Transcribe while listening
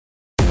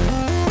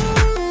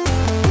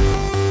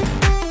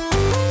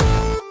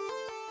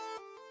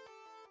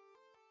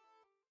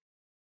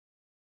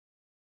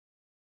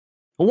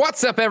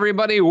What's up,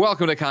 everybody?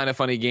 Welcome to Kind of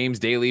Funny Games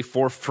Daily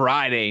for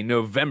Friday,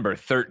 November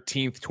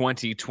 13th,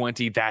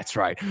 2020. That's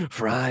right,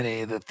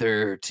 Friday the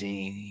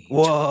 13th.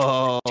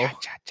 Whoa.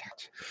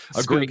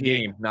 A great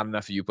game. Not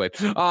enough of you played.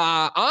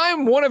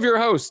 I'm one of your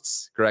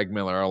hosts, Greg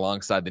Miller,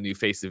 alongside the new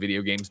face of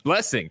video games,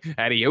 Blessing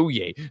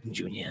Adeoye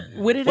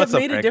Jr. Would it What's have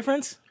up, made a Greg?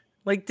 difference?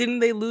 Like, didn't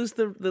they lose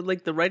the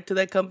right to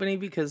that company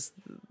because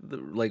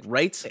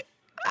rights?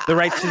 The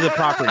right to the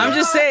property. I'm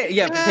just saying.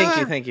 Yeah,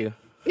 thank you.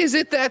 Is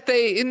it that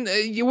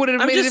you would have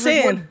I'm made a just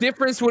difference? saying. What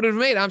difference would it have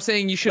made? I'm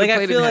saying you should have Like,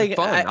 I played it feel and had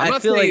like- fun. I I'm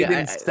not feel saying like it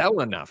didn't sell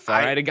enough. All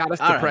right, it got us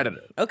to all right.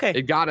 Predator. Okay.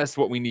 It got us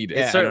what we needed.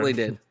 It certainly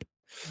did.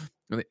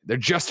 They're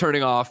just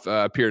turning off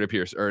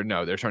peer-to-peer, or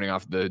no, they're turning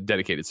off the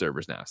dedicated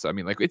servers now. So I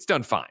mean, like, it's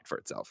done fine for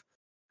itself.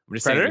 I'm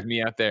just saying, Predator? with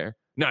me out there.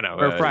 No,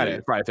 Or Friday?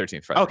 Friday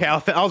 13th. Friday Okay, I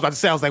was about to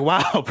say, I was like,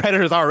 wow,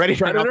 Predator's already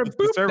trying Predator, to boop,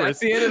 the servers. that's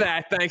the end of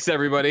that. Thanks,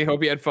 everybody.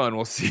 Hope you had fun.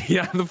 We'll see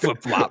you on the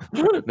flip-flop.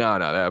 no,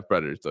 that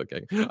Predator's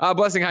okay.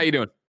 Blessing, how you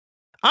doing?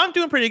 I'm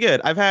doing pretty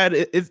good.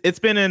 It's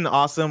been an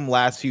awesome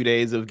last few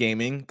days of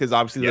gaming because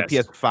obviously the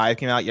PS5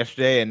 came out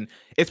yesterday, and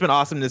it's been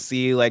awesome to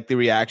see like the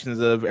reactions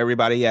of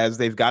everybody as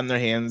they've gotten their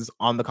hands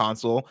on the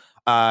console,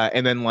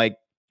 and then like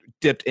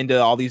dipped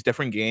into all these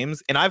different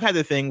games. And I've had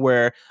the thing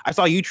where I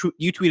saw you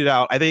tweeted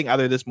out, I think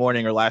either this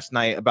morning or last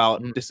night,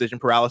 about decision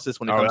paralysis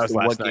when it comes to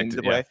what game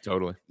to play. Yeah,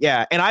 totally.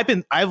 Yeah, and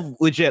I've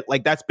legit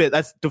like that's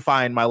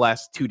defined my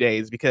last 2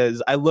 days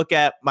because I look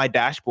at my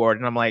dashboard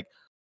and I'm like,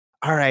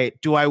 all right,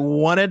 do I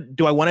want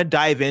to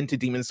dive into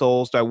Demon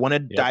Souls? Do I want to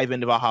dive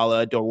into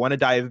Valhalla? Do I want to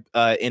dive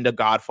into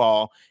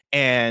Godfall?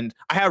 And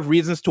I have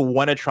reasons to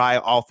want to try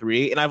all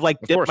three, and I've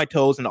like dipped my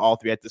toes into all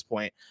three at this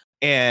point.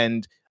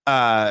 And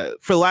for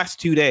the last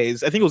 2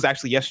 days, I think it was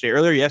actually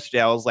earlier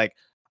yesterday, I was like,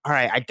 all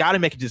right, I got to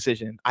make a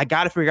decision. I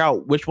got to figure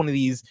out which one of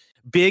these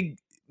big,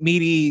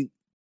 meaty,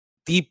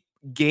 deep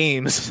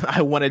games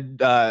I want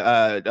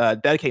to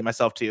dedicate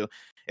myself to.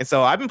 And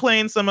so I've been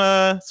playing some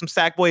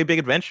Sackboy Big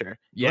Adventure.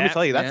 Let me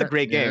tell you, that's a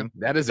great game.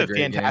 That is a great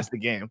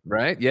fantastic game.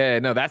 Right? Yeah,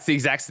 no, that's the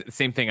exact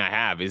same thing I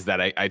have, is that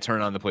I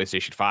turn on the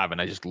PlayStation 5 and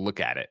I just look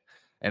at it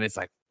and it's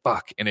like,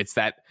 fuck. And it's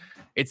that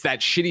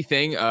shitty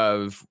thing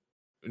of,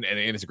 and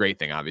it's a great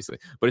thing, obviously,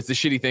 but it's the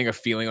shitty thing of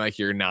feeling like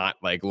you're not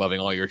like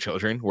loving all your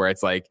children, where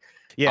it's like,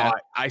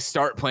 I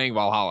start playing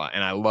Valhalla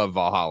and I love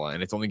Valhalla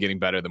and it's only getting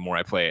better the more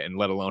I play it, and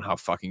let alone how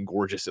fucking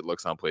gorgeous it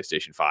looks on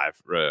PlayStation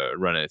 5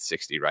 running at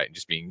 60, right? And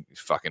just being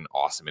fucking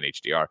awesome in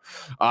HDR.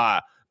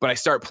 But I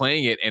start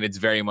playing it and it's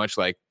very much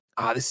like,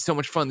 this is so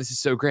much fun. This is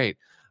so great.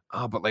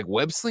 But like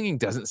web slinging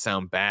doesn't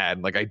sound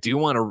bad. Like I do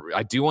want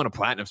to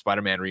platinum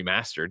Spider-Man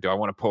remaster. Do I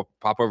want to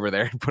pop over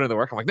there and put in the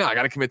work? I'm like, no, I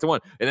got to commit to one.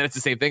 And then it's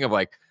the same thing of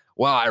like,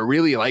 wow, I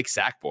really like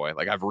Sackboy.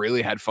 Like I've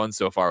really had fun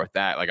so far with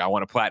that. Like I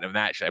want to platinum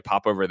that. Should I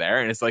pop over there?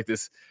 And it's like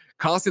this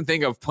constant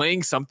thing of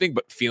playing something,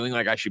 but feeling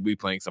like I should be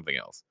playing something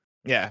else.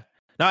 Yeah.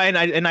 No,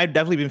 and I've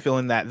definitely been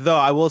feeling that. Though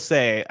I will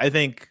say, I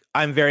think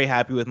I'm very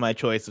happy with my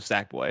choice of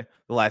Sackboy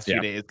the last few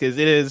days, because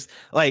it is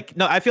like,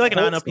 no, I feel like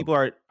not enough people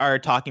are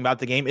talking about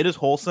the game. It is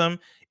wholesome.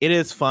 It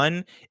is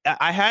fun.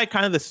 I had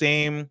kind of a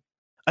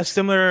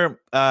similar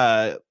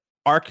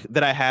arc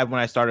that I had when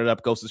I started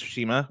up Ghost of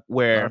Tsushima,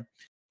 where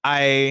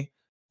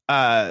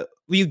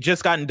we've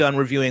just gotten done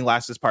reviewing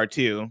Last of Us Part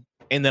 2,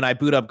 and then I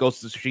boot up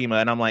Ghost of Tsushima,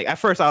 and I'm like, at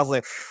first I was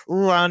like,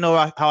 ooh, I don't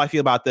know how I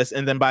feel about this,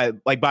 and then by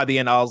the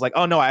end I was like,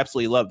 oh no, I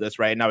absolutely love this.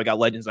 Right now we got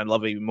Legends, I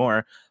love it even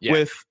more.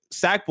 With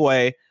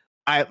Sackboy,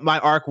 my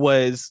arc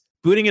was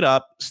booting it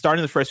up,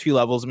 starting the first few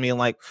levels, and being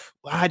like,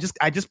 wow, I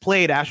just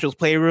played Astro's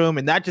Playroom,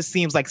 and that just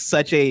seems like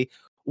such a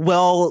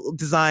well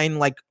designed,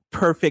 like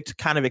perfect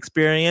kind of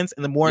experience.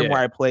 And the more and more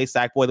I play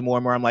Sackboy, the more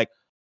and more I'm like,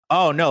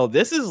 oh no,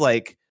 this is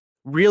like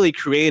really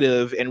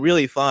creative and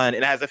really fun,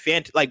 and it has a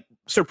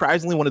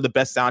surprisingly one of the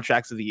best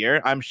soundtracks of the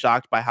year. I'm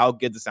shocked by how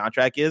good the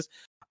soundtrack is.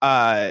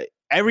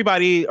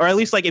 Everybody, or at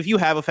least like if you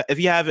have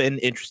an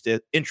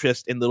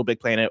interest in Little Big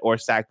Planet or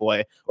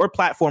Sackboy or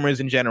platformers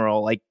in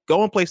general, like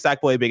go and play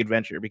Sackboy Big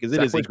Adventure, because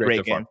it is a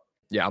great game.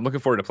 Yeah, I'm looking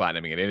forward to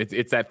platinuming it, and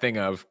it's that thing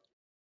of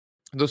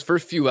those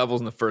first few levels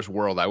in the first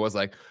world. I was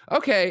like,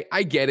 okay,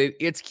 I get it,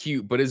 it's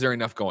cute, but is there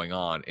enough going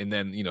on? And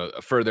then, you know,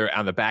 further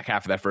on the back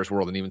half of that first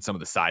world, and even some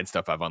of the side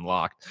stuff I've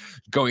unlocked,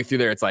 going through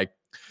there, it's like,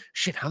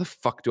 shit, how the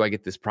fuck do I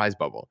get this prize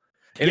bubble?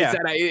 And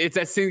it's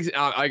that thing,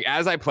 like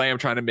as I play, I'm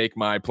trying to make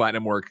my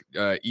platinum work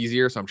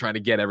easier. So I'm trying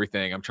to get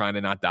everything. I'm trying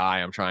to not die.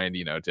 I'm trying,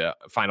 to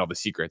find all the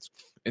secrets.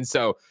 And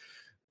so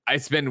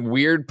it's been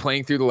weird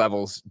playing through the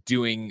levels,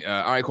 doing,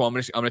 all right, cool, I'm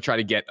gonna try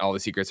to get all the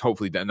secrets,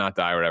 hopefully not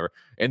die or whatever.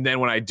 And then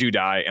when I do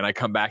die and I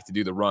come back to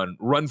do the run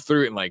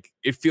through it, and like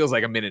it feels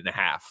like a minute and a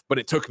half, but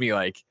it took me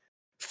like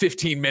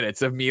 15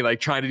 minutes of me like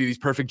trying to do these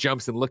perfect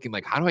jumps and looking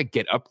like, how do I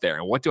get up there,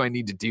 and what do I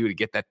need to do to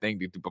get that thing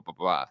to do blah, blah,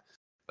 blah.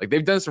 Like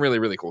they've done some really,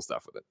 really cool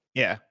stuff with it.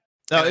 Yeah.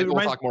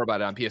 We'll talk more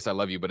about it on PS I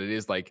Love You, but it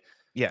is like,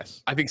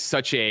 yes, I think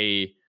such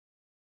a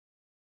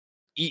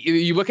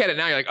you look at it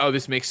now, you're like, oh,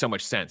 this makes so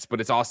much sense.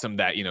 But it's awesome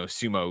that,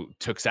 Sumo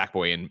took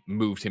Sackboy and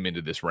moved him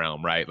into this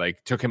realm, right?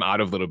 Like took him out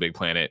of Little Big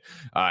Planet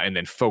and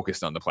then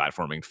focused on the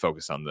platforming,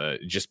 focused on the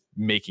just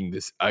making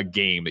this a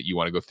game that you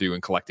want to go through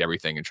and collect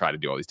everything and try to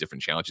do all these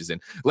different challenges.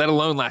 And let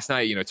alone last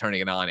night,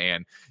 turning it on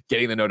and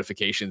getting the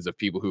notifications of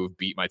people who have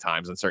beat my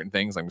times on certain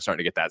things. I'm starting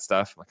to get that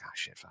stuff. I'm like, oh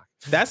shit, fuck.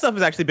 That stuff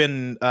has actually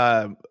been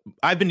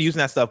I've been using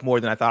that stuff more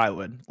than I thought I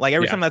would. Like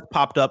every time that's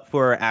popped up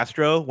for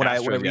Astro, when I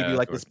redo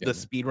like the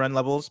speed run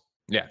levels.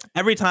 Yeah.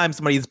 Every time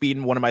somebody's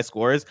beaten one of my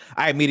scores,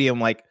 I immediately am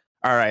like,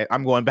 all right,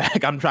 I'm going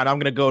back. I'm going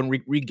to go and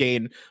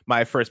regain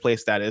my first place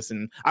status.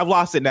 And I've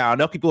lost it now. I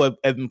know people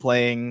have been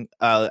playing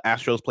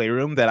Astro's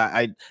Playroom that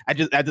I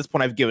just, at this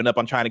point, I've given up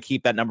on trying to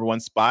keep that number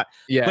one spot.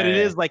 Yeah. But it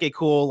is like a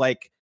cool,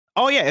 like,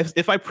 oh yeah,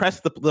 if I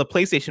press the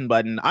PlayStation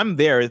button, I'm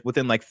there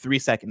within like 3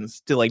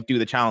 seconds to like do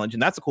the challenge.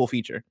 And that's a cool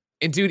feature.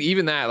 And dude,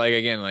 even that, like,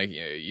 again, like,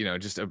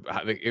 just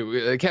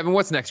Kevin,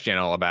 what's next gen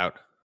all about?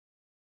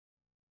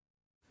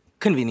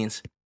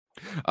 Convenience.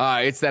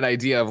 It's that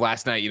idea of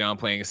last night, I'm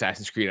playing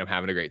Assassin's Creed. I'm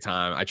having a great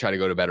time. I try to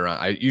go to bed around.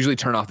 I usually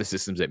turn off the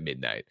systems at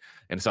midnight.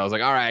 And so I was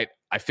like, all right,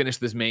 I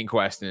finished this main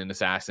quest in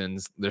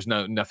Assassins. There's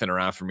nothing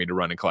around for me to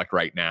run and collect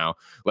right now.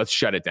 Let's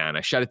shut it down.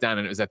 I shut it down.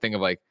 And it was that thing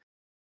of like,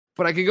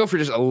 but I could go for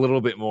just a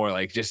little bit more,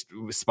 like just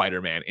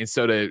Spider-Man. And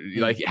so to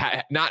like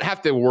not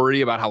have to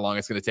worry about how long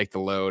it's going to take to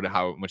load,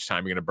 how much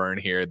time you're going to burn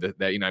here, that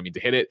to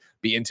hit it,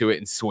 be into it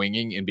and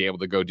swinging and be able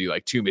to go do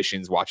like 2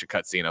 missions, watch a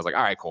cutscene. I was like,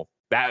 all right, cool.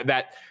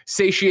 That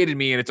satiated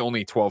me, and it's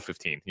only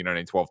 12:15. You know what I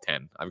mean?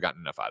 12:10. I've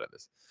gotten enough out of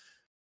this.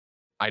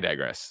 I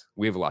digress.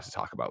 We have a lot to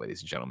talk about,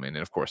 ladies and gentlemen.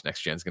 And of course,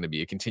 next gen is going to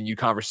be a continued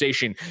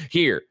conversation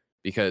here,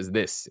 because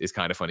this is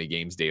Kinda Funny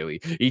Games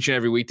Daily. Each and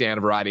every weekday on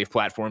a variety of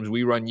platforms,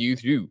 we run you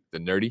through the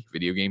nerdy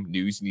video game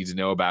news you need to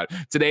know about.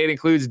 Today, it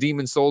includes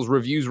Demon's Souls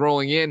reviews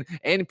rolling in,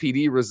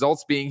 NPD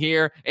results being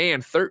here,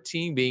 and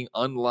 13 being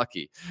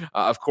unlucky.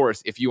 Of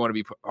course, if you want to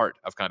be part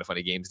of Kinda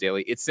Funny Games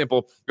Daily, it's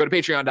simple. Go to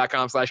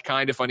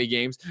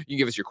patreon.com/kindafunnygames. You can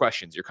give us your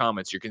questions, your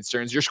comments, your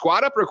concerns, your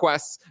squad up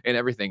requests, and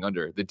everything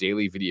under the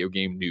daily video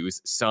game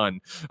news sun.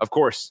 Of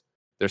course,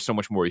 there's so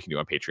much more you can do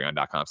on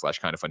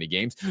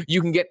patreon.com/kindafunnygames.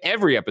 You can get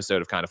every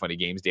episode of Kinda Funny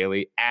Games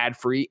Daily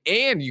ad-free,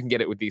 and you can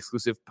get it with the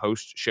exclusive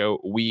post-show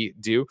we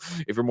do.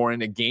 If you're more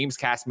in a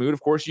Gamescast mood,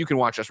 of course, you can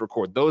watch us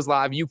record those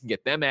live. You can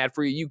get them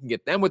ad-free. You can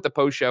get them with the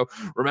post-show.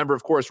 Remember,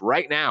 of course,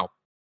 right now,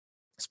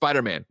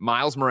 Spider-Man,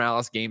 Miles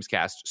Morales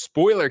Gamescast,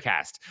 Spoiler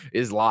Cast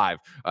is live.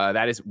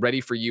 That is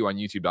ready for you on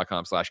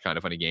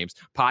youtube.com/kindafunnygames.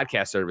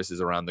 Podcast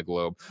services around the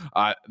globe.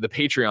 The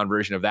Patreon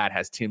version of that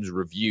has Tim's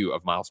review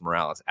of Miles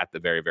Morales at the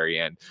very, very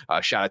end.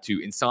 Shout out to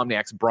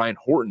Insomniac's Brian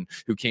Horton,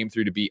 who came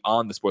through to be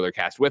on the Spoiler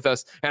Cast with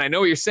us. And I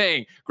know what you're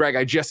saying, Greg,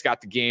 I just got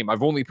the game.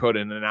 I've only put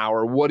in an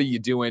hour. What are you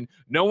doing?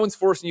 No one's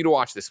forcing you to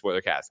watch this Spoiler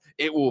Cast.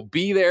 It will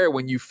be there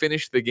when you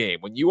finish the game.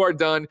 When you are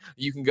done,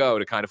 you can go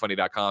to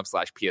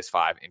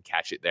kindafunny.com/PS5 and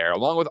catch it there,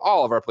 along with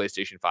all of our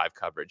PlayStation 5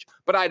 coverage.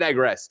 But I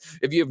digress.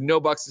 If you have no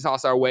bucks to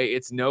toss our way,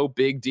 it's no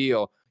big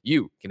deal.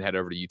 You can head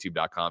over to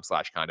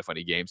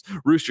youtube.com/kindafunnygames,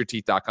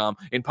 roosterteeth.com,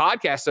 and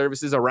podcast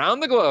services around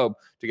the globe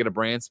to get a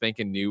brand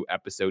spanking new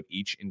episode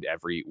each and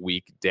every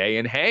weekday.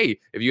 And hey,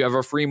 if you have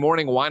a free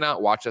morning, why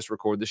not watch us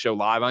record the show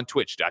live on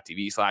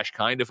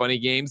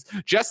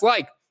twitch.tv/kindafunnygames, just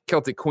like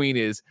Celtic Queen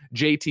is,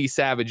 JT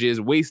Savage is,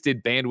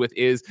 Wasted Bandwidth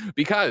is,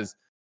 because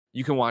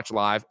you can watch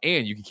live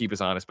and you can keep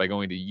us honest by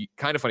going to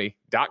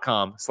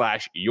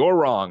kindafunny.com/you're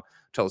wrong.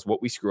 Tell us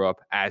what we screw up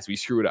as we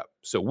screw it up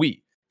so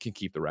we can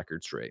keep the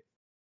record straight.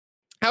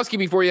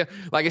 Housekeeping for you.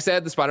 Like I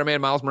said, the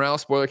Spider-Man Miles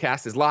Morales spoiler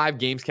cast is live,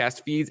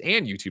 Gamescast feeds,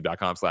 and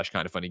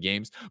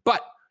youtube.com/kindafunnygames.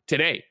 But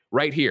today,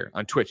 right here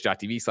on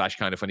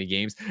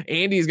twitch.tv/kindafunnygames,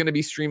 Andy is going to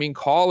be streaming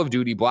Call of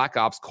Duty Black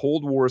Ops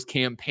Cold War's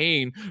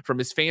campaign from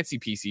his fancy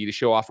PC to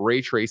show off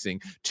ray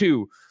tracing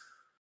to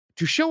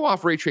show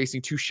off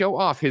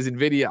his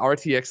NVIDIA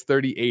RTX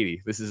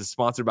 3080. This is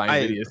sponsored by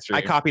NVIDIA stream.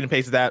 I copied and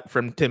pasted that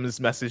from Tim's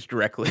message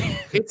directly.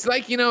 It's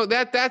like,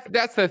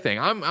 that's the thing.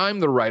 I'm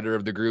the writer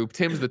of the group.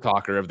 Tim's the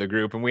talker of the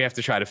group, and we have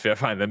to try to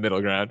find the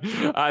middle ground.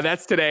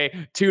 That's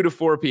today, 2 to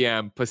 4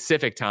 p.m.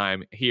 Pacific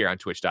time here on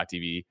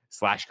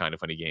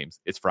twitch.tv/kindafunnygames.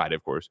 It's Friday,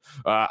 of course.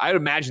 I'd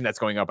imagine that's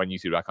going up on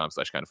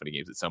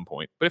youtube.com/kindafunnygames at some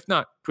point. But if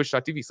not,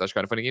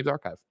 twitch.tv/kindafunnygames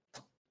archive.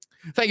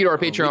 Thank you to our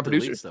Patreon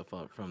producers. Stuff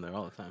up from there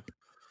all the time.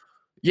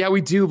 Yeah,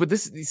 we do. But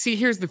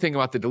here's the thing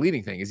about the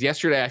deleting thing is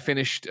yesterday I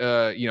finished,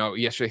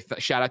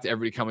 shout out to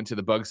everybody coming to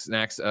the Bug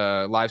Snacks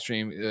live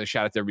stream.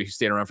 Shout out to everybody who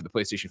stayed around for the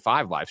PlayStation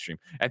 5 live stream.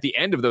 At the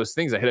end of those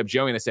things, I hit up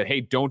Joey and I said,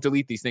 hey, don't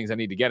delete these things. I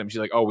need to get them. She's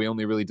like, oh, we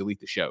only really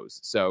delete the shows.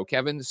 So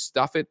Kevin,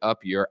 stuff it up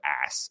your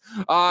ass.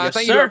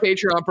 Thank you to our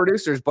Patreon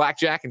producers,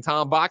 Blackjack and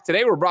Tom Bach.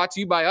 Today we're brought to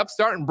you by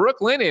Upstart and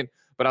Brooklinen,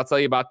 but I'll tell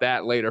you about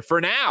that later. For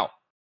now,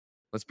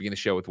 let's begin the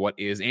show with what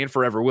is and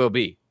forever will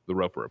be the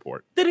Roper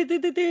Report. Time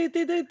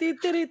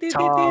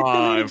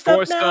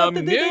for some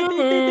news.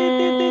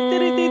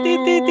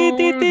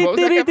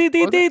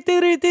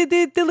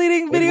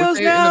 Deleting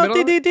videos now.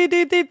 middle of it?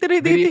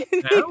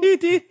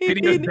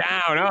 Video's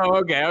down. Oh,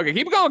 okay.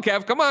 Keep going,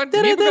 Kev. Come on.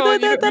 Keep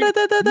going. There are 4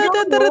 items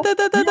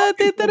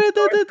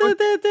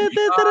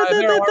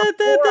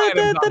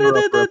on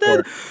the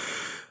report.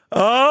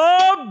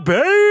 A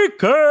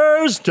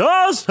baker's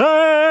dozen.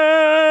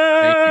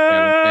 Thank you,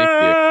 Kevin.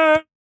 Thank you.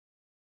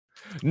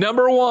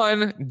 Number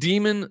 1,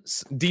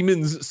 Demon's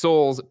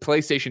Souls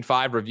PlayStation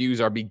 5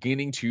 reviews are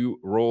beginning to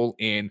roll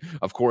in.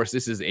 Of course,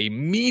 this is a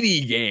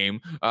meaty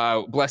game.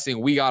 Blessing,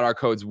 we got our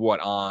codes,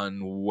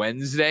 on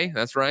Wednesday?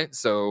 That's right.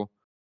 So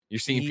you're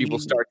seeing people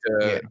start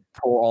to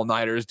pull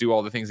all-nighters, do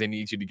all the things they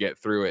need to get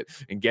through it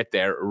and get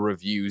their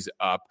reviews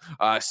up.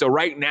 So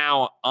right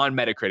now on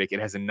Metacritic, it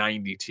has a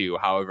 92.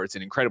 However, it's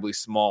an incredibly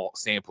small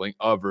sampling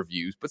of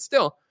reviews, but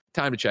still,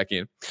 time to check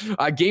in.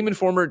 Game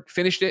Informer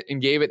finished it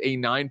and gave it a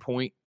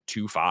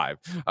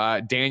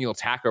 9.25. Daniel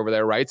Tack over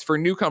there writes, for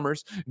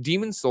newcomers,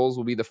 Demon's Souls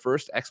will be the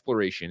first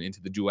exploration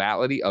into the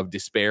duality of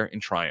despair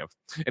and triumph,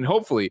 and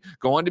hopefully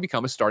go on to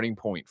become a starting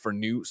point for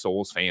new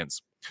Souls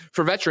fans.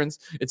 For veterans,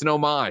 it's an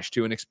homage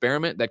to an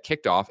experiment that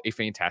kicked off a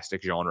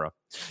fantastic genre.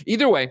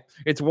 Either way,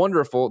 it's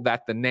wonderful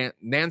that the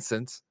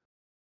nascent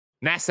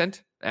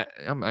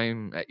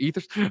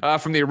ethers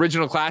from the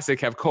original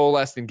classic have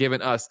coalesced and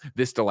given us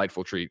this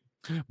delightful treat.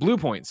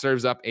 Bluepoint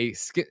serves up a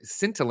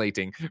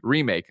scintillating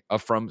remake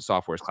of From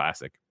Software's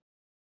classic.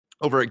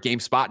 Over at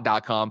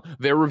GameSpot.com,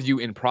 their review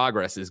in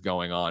progress is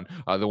going on.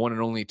 The one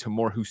and only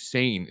Timur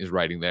Hussein is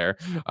writing there.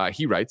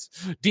 He writes,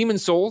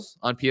 Demon's Souls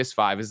on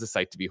PS5 is the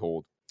sight to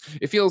behold.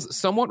 It feels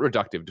somewhat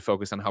reductive to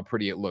focus on how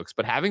pretty it looks,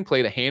 but having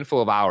played a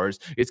handful of hours,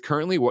 it's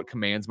currently what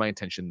commands my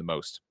attention the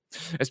most.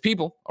 As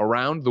people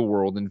around the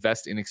world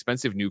invest in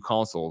expensive new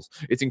consoles,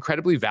 it's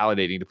incredibly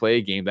validating to play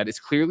a game that is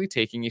clearly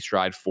taking a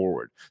stride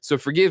forward. So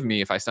forgive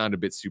me if I sound a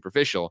bit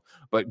superficial,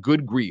 but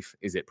good grief,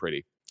 is it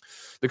pretty.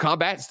 The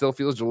combat still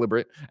feels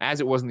deliberate as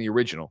it was in the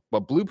original,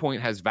 but Bluepoint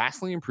has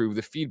vastly improved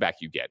the feedback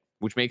you get,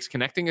 which makes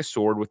connecting a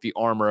sword with the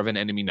armor of an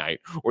enemy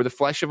knight or the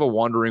flesh of a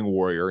wandering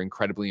warrior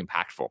incredibly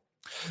impactful.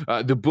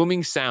 The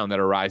booming sound that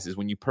arises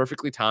when you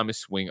perfectly time a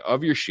swing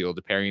of your shield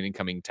to parry an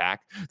incoming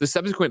attack, the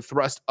subsequent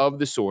thrust of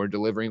the sword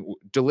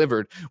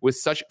delivered with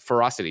such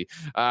ferocity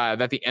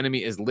that the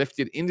enemy is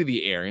lifted into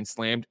the air and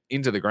slammed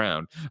into the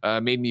ground,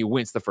 made me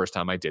wince the first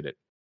time I did it.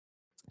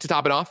 To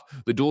top it off,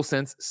 the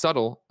DualSense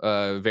subtle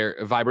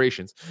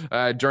vibrations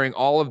during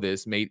all of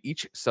this made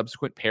each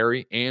subsequent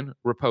parry and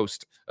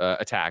riposte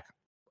attack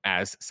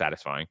as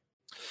satisfying.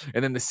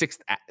 And then the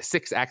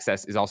sixth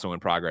access is also in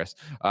progress.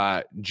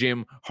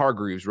 Jim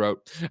Hargreaves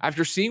wrote,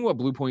 after seeing what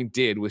Bluepoint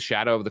did with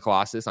Shadow of the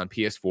Colossus on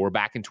PS4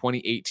 back in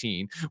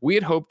 2018, we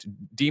had hoped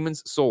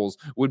Demon's Souls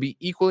would be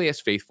equally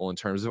as faithful in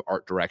terms of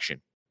art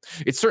direction.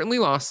 It certainly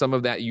lost some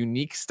of that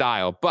unique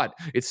style, but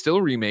it's still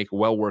a remake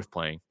well worth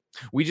playing.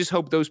 We just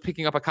hope those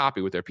picking up a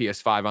copy with their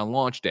PS5 on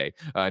launch day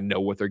know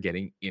what they're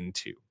getting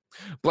into.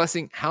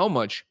 Blessing, how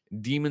much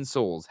Demon's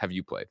Souls have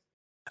you played?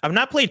 I've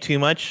not played too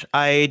much.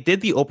 I did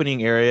the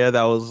opening area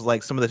that was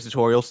like some of the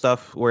tutorial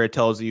stuff where it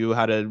tells you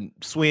how to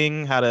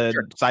swing, how to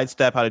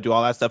sidestep, how to do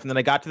all that stuff. And then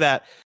I got to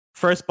that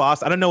first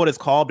boss. I don't know what it's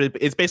called, but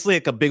it's basically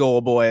like a big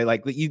old boy.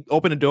 Like you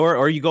open a door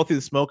or you go through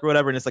the smoke or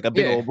whatever, and it's like a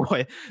big old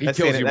boy. He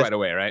kills you right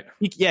away, right?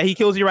 He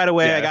kills you right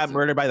away. Yeah, I got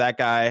murdered by that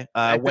guy.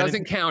 It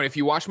doesn't count. If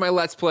you watch my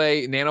Let's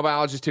Play,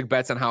 Nanobiologist took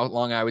bets on how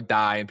long I would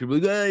die, and people are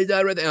like, oh, he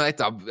died right there. And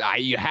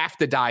you have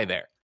to die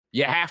there.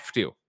 You have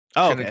to.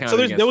 Oh, okay. So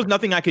there was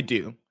nothing I could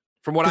do.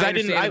 From what I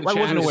understand, I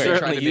wasn't aware.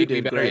 Certainly you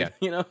did, Greg,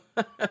 you know.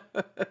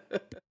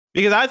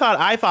 Because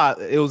I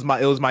thought it was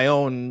my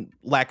own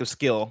lack of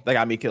skill that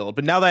got me killed.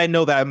 But now that I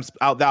know that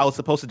that I was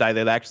supposed to die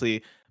there, that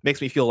actually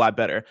makes me feel a lot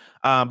better.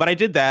 But I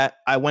did that.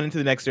 I went into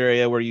the next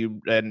area where I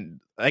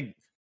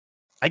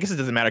guess it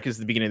doesn't matter because it's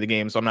the beginning of the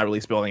game, so I'm not really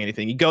spoiling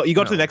anything. You go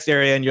to the next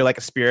area and you're like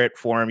a spirit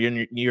form.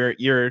 You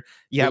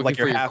have like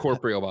your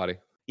corporeal body.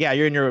 Yeah,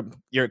 you're in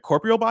your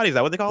corporeal body. Is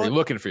that what they call it? You're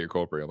looking for your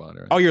corporeal body.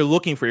 Right? Oh, you're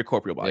looking for your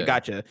corporeal body. Yeah.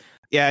 Gotcha.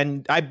 Yeah,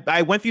 and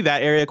I went through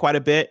that area quite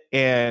a bit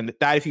and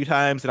died a few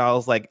times, and I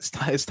was like,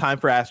 it's time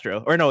for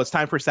Astro, or no, it's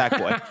time for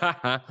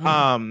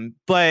Sackboy.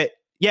 But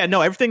yeah,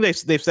 no, everything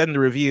they've said in the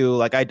review,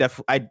 like I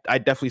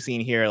definitely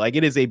seen here, like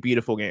it is a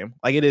beautiful game.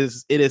 Like it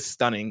is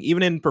stunning,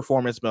 even in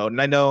performance mode.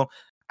 And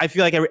I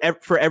feel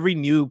like for every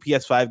new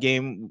PS5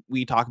 game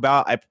we talk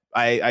about,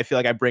 I feel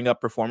like I bring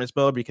up performance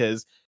mode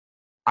because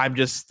I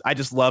just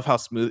love how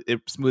smooth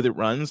it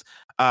runs.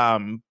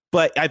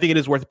 But I think it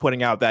is worth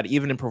pointing out that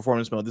even in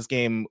performance mode, this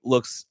game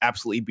looks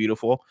absolutely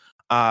beautiful.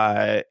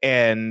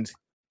 And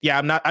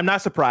yeah, I'm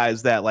not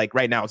surprised that like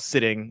right now it's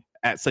sitting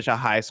at such a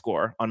high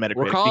score on Metacritic.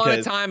 We're calling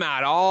a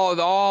timeout.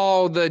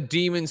 All the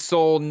Demon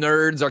Soul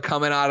nerds are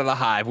coming out of the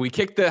hive. We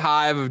kicked the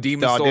hive of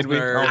Demon Soul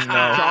nerds. Oh,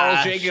 no.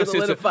 Charles Jacobs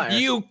says,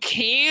 you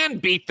can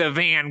beat the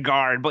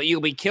Vanguard, but you'll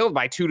be killed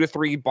by 2 to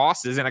 3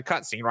 bosses in a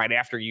cutscene right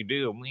after you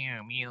do.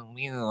 Meow, meow,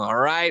 meow. All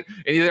right?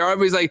 And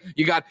everybody's like,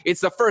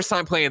 it's the first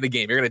time playing the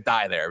game. You're going to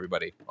die there,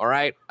 everybody. All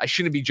right? I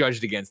shouldn't be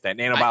judged against that.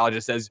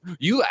 Nanobiologist says,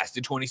 you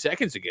lasted 20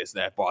 seconds against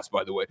that boss,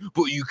 by the way,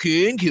 but you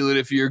can kill it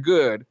if you're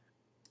good.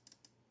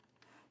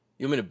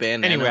 You want me to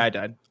ban Anyway, Nano? I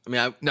died. I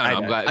mean, No,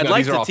 I'm glad. I'd No,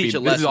 like these are to all teach a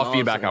This lesson. is all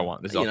feedback also. I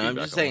want. This is all feedback I'm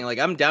just I saying, want.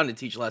 like, I'm down to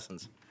teach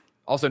lessons.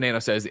 Also, Nano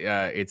says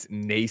it's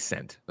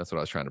nascent. That's what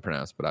I was trying to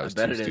pronounce, but I was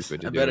bet too it is.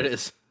 stupid to I do bet it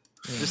is.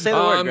 Just say the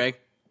word, Greg.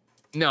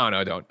 No,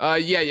 don't.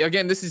 Yeah,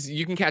 again,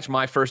 you can catch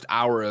my first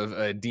hour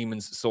of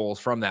Demon's Souls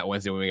from that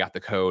Wednesday when we got the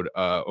code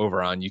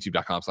over on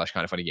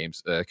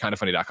youtube.com/kindoffunnygames,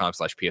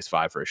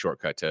 kindoffunny.com/PS5 for a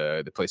shortcut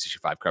to the PlayStation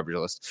 5 coverage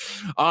list.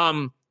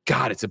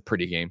 God, it's a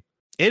pretty game.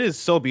 It is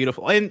so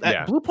beautiful, and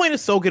Yeah. Blue Point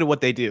is so good at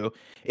what they do.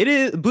 It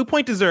is Blue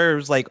Point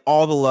deserves like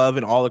all the love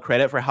and all the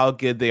credit for how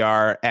good they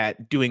are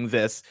at doing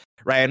this,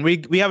 right? And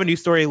we have a new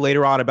story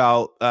later on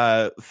about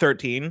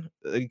 13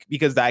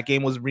 because that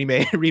game was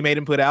remade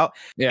and put out.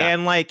 Yeah.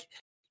 And like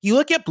you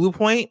look at Blue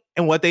Point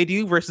and what they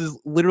do versus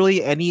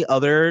literally any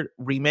other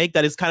remake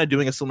that is kind of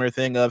doing a similar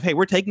thing of, hey,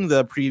 we're taking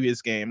the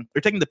previous game,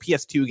 we're taking the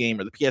PS2 game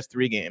or the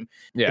PS3 game,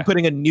 and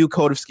putting a new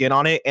coat of skin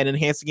on it and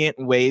enhancing it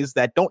in ways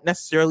that don't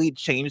necessarily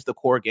change the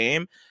core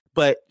game,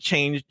 but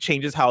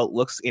changes how it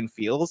looks and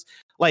feels.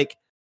 Like,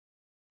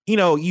 you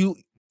know,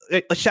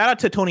 a shout out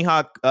to Tony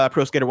Hawk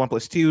Pro Skater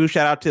 1+2,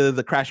 shout out to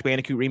the Crash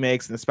Bandicoot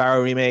remakes and the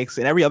Spyro remakes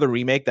and every other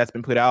remake that's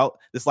been put out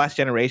this last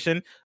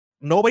generation.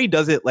 Nobody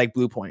does it like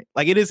Blue Point.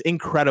 Like, it is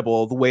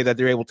incredible the way that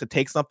they're able to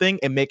take something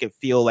and make it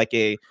feel like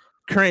a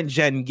current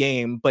gen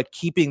game, but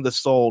keeping the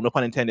soul, no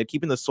pun intended,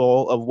 keeping the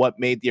soul of what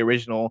made the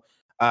original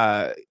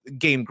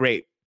game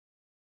great.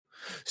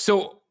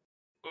 So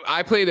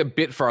I played a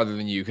bit farther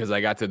than you because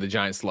I got to the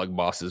giant slug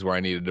bosses where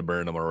I needed to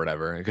burn them or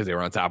whatever because they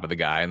were on top of the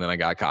guy, and then I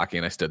got cocky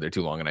and I stood there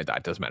too long and I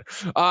died. Doesn't matter.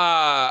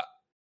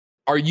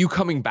 Are you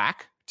coming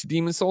back to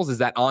Demon's Souls? Is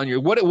that on your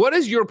what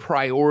is your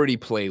priority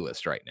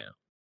playlist right now?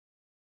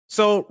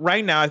 So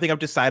right now, I think I've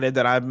decided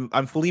that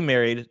I'm fully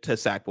married to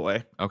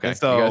Sackboy. Okay, and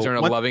so you guys are in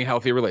a loving,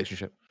 healthy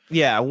relationship.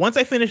 Yeah, once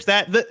I finish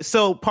that,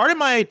 so part of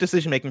my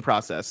decision-making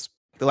process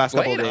the last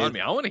couple of days, on me.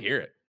 I want to hear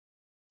it.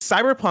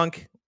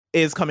 Cyberpunk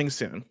is coming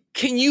soon.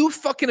 Can you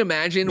fucking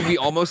imagine we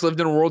almost lived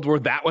in a world where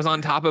that was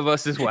on top of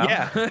us as well?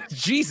 Yeah.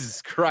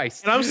 Jesus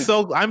Christ. And I'm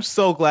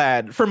so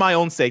glad for my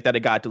own sake that it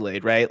got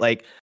delayed, right?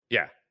 Like,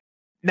 yeah.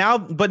 Now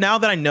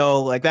that I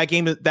know, like, that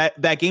game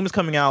is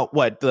coming out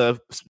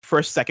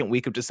second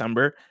week of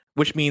December,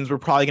 which means we're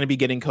probably going to be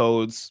getting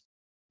codes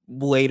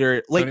late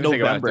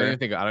November. I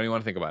don't even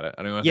want to think about it.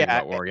 I don't even want to think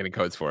about when we're getting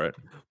codes for it.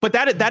 But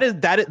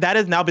that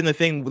has now been the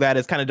thing that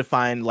has kind of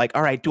defined, like,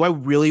 all right, do I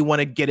really want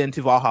to get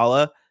into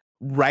Valhalla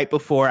right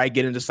before I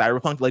get into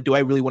Cyberpunk? Like, do I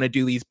really want to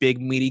do these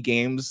big meaty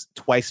games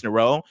twice in a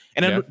row?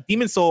 And then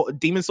Demon's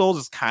Souls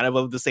is kind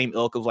of the same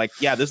ilk of, like,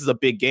 yeah, this is a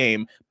big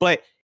game,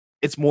 but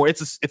it's more,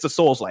 it's a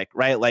Souls-like,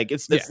 right? Like,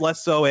 it's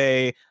less so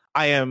I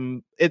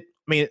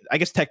mean, I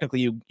guess technically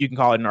you can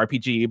call it an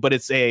RPG, but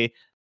it's a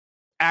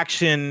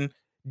action,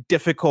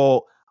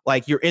 difficult,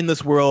 like, you're in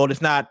this world.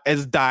 It's not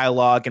as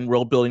dialogue and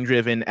world building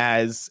driven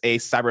as a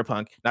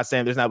Cyberpunk. Not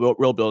saying there's not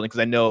world building, because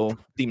I know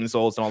Demon's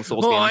Souls and all the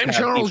Souls games. I'm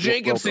Charles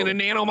Jacobson, a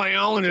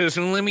nanobiologist,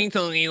 and let me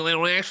tell you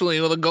that actually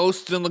the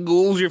ghosts and the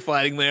ghouls you're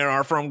fighting there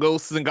are from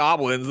ghosts and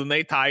goblins, and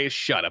they tie you.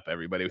 Shut up,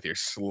 everybody, with your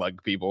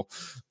slug people.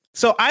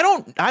 So I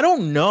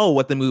don't know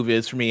what the move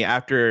is for me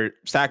after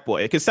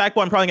Sackboy, because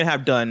Sackboy I'm probably gonna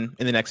have done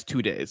in the next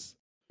 2 days.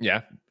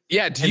 Yeah.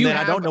 I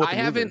don't know. I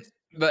haven't.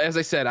 As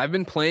I said, I've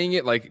been playing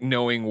it like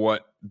knowing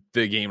what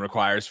the game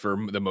requires for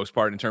the most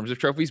part in terms of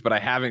trophies, but I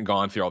haven't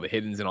gone through all the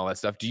hiddens and all that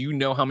stuff. Do you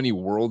know how many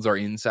worlds are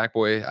in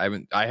Sackboy?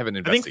 I haven't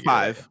investigated.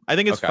 I think 5. I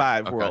think it's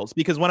 5 worlds,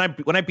 because when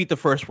I beat the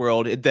first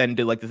world, it then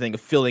did like the thing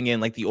of filling in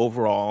like the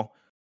overall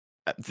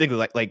thing,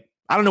 like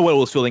I don't know what it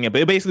was filling in,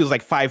 but it basically was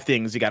like 5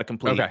 things you got to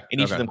complete, and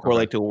each of them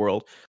correlate to a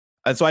world.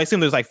 And so I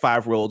assume there's like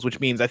 5 worlds, which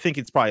means I think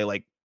it's probably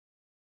like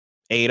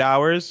 8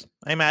 hours,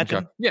 I imagine.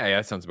 Okay. Yeah,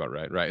 that sounds about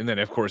right. Right. And then,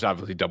 of course,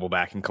 obviously double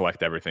back and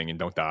collect everything and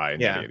don't die.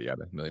 And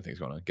yada, a million things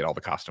going on. Get all the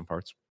custom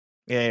parts.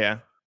 Yeah.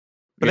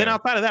 But then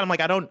outside of that, I'm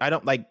like, I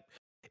don't like,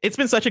 it's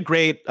been such a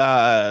great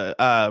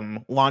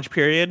launch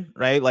period,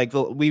 right? Like,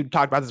 we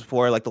talked about this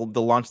before, like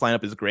the launch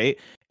lineup is great.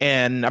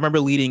 And I remember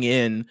leading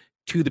in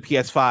to the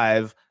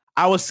PS5,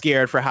 I was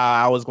scared for how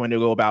I was going to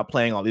go about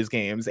playing all these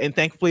games. And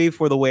thankfully,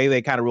 for the way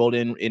they kind of rolled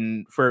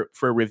in for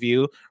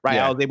review, right?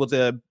 I was able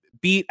to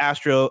beat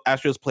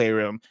Astro's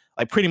Playroom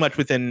like pretty much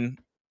within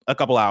a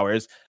couple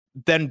hours,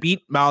 then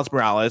beat Miles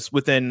Morales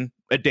within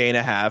a day and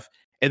a half,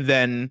 and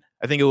then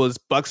I think it was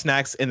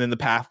Bugsnax and then the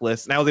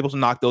Pathless, and I was able to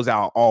knock those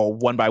out all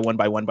one by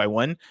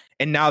one.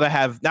 And now that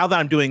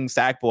I'm doing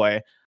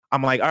Sackboy,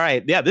 I'm like, all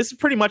right, yeah, this is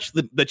pretty much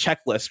the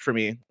checklist for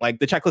me, like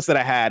the checklist that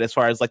I had as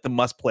far as like the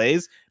must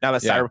plays. Now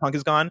that Cyberpunk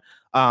is gone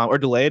or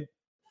delayed,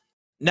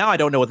 now I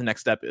don't know what the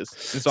next step is,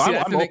 and so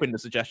I'm open to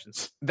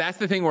suggestions. That's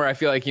the thing where I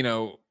feel like, you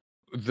know,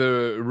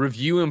 the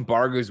review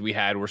embargoes we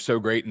had were so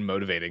great and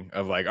motivating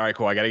of like, all right,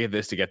 cool, I got to get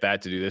this to get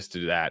that to do this to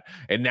do that.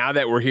 And now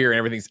that we're here and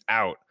everything's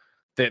out,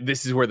 that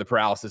this is where the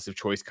paralysis of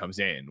choice comes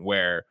in,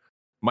 where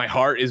my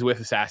heart is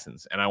with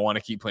Assassins and I want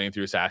to keep playing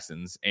through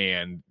Assassins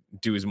and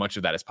do as much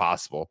of that as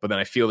possible. But then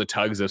I feel the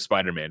tugs of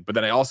Spider-Man, but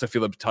then I also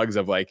feel the tugs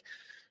of like,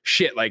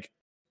 shit, like,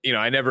 you know,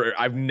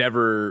 I've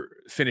never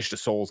finished a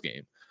Souls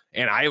game.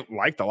 And I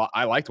liked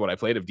what I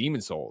played of Demon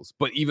Souls,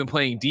 but even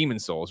playing Demon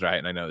Souls, right?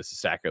 And I know this is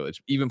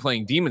sacrilege. Even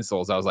playing Demon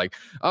Souls, I was like,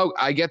 oh,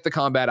 I get the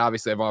combat.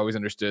 Obviously, I've always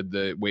understood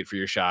the wait for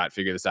your shot,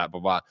 figure this out,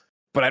 blah, blah.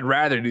 But I'd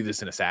rather do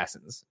this in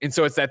Assassins. And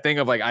so it's that thing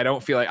of like, I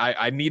don't feel like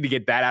I need to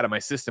get that out of my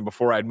system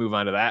before I'd move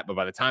on to that. But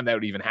by the time that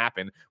would even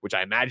happen, which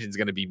I imagine is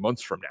going to be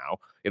months from now,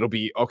 it'll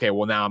be, okay,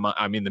 well, now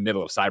I'm in the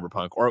middle of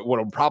Cyberpunk. Or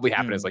what'll probably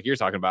happen is like you're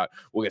talking about,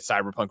 we'll get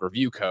Cyberpunk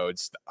review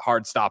codes,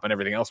 hard stop on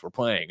everything else we're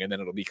playing. And then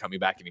it'll be getting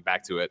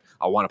back to it.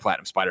 I want a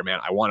Platinum Spider-Man.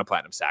 I want a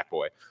Platinum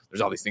Sackboy. There's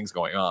all these things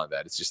going on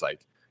that it's just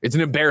like, it's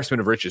an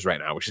embarrassment of riches right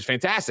now, which is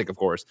fantastic, of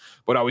course,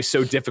 but always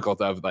so difficult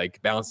of like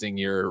balancing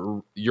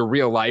your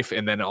real life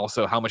and then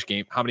also how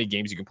many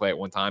games you can play at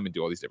one time and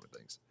do all these different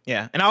things.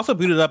 Yeah, and I also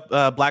booted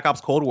up Black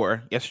Ops Cold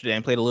War yesterday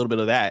and played a little bit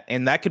of that,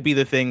 and that could be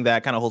the thing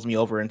that kind of holds me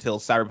over until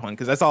Cyberpunk,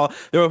 because I saw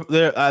there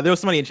was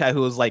somebody in chat who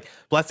was like,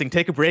 "Blessing,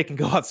 take a break and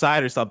go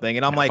outside or something,"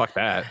 and I'm like, "Fuck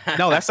that!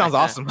 No, that sounds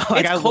awesome."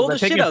 Like, it's cold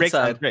as shit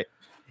outside. Great.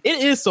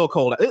 It is so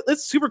cold.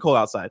 It's super cold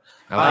outside.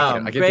 I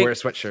like it. I get to wear a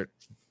sweatshirt.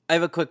 I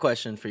have a quick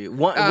question for you.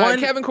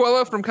 Kevin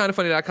Coelho from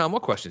kindoffunny.com.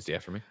 What questions do you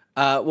have for me?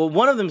 Well,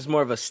 one of them is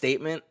more of a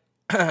statement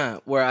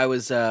where I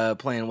was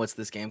playing, what's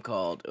this game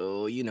called?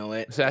 Oh, you know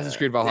it. Assassin's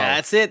Creed Valhalla.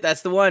 That's it.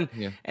 That's the one.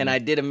 Yeah. And I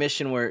did a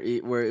mission where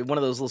one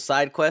of those little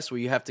side quests where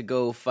you have to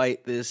go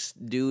fight this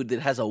dude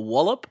that has a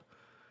wallop.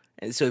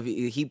 And so if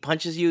he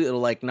punches you, it'll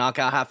like knock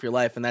out half your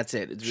life, and that's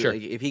it. It's sure.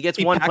 Really, if he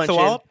gets one punch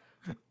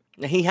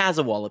in, he has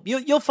a wallop.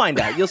 You'll find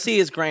out. You'll see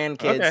his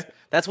grandkids. Okay.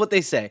 That's what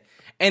they say.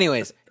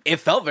 Anyways, it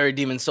felt very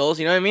Demon Souls.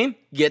 You know what I mean?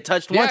 Get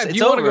touched once, If it's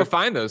you want to over. go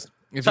find those,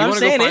 if So you I'm want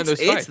to go saying find those,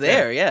 it's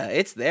there. Yeah,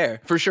 it's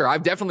there. For sure.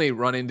 I've definitely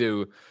run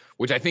into,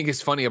 which I think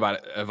is funny about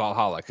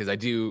Valhalla, because I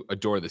do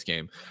adore this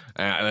game.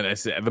 And I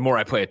said, the more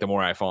I play it, the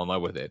more I fall in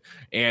love with it.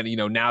 And,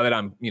 now that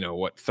I'm,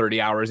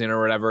 30 hours in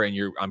or whatever,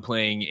 and I'm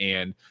playing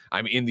and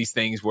I'm in these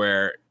things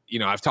where,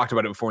 I've talked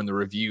about it before in the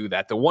review,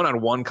 that the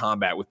one-on-one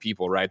combat with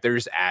people, right?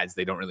 There's ads.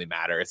 They don't really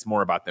matter. It's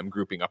more about them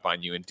grouping up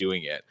on you and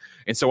doing it.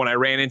 And so when I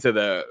ran into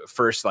the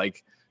first,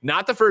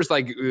 not the first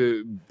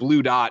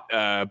blue dot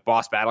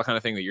boss battle kind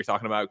of thing that you're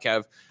talking about,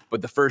 Kev,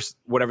 but the first,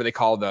 whatever they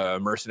call the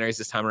mercenaries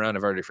this time around,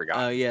 I've already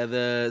forgotten. Oh, yeah,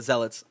 the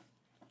Zealots.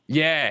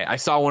 Yeah, I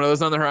saw one of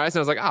those on the horizon.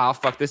 I was like, I'll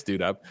fuck this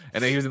dude up.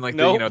 And then he was in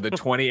the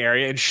 20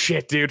 area and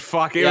shit, dude,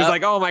 fuck. It was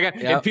like, oh my God.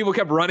 Yep. And people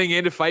kept running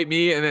in to fight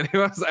me. And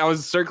then I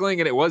was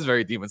circling and it was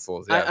very Demon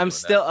Souls. Yeah,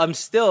 I'm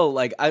still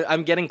like,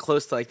 I'm getting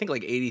close to, I think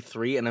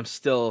 83, and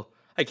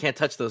I can't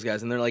touch those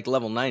guys. And they're like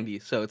level 90.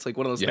 So it's like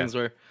one of those things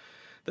where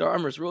their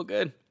armor's real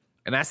good.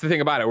 And that's the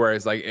thing about it, where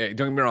it's like, don't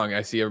get me wrong,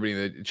 I see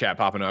everybody in the chat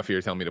popping off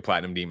here telling me to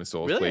platinum Demon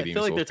Souls, really? play I Demon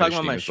feel like Souls, they're talking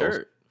about my Demon Souls.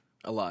 shirt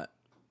a lot.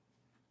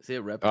 Is it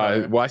a rep?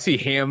 Well, I see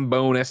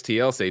Hambone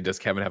STL say, does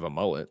Kevin have a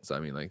mullet? So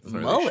I mean, like,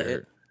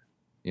 mullet?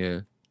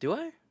 Yeah. Do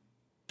I?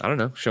 I don't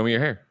know. Show me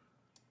your hair.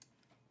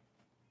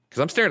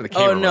 Because I'm staring at the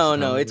camera. Oh,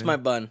 no, it's my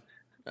bun.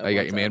 Oh, you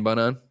got your man bun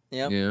on?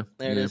 Yep. Yeah.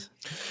 There it is.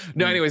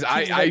 No, anyways,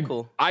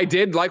 Cool. I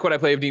did like what I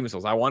play of Demon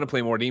Souls. I want to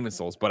play more Demon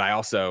Souls, but I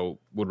also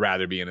would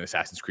rather be in an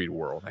Assassin's Creed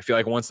world. I feel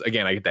like once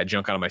again I get that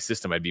junk out of my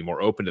system, I'd be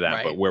more open to that.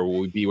 Right. But where will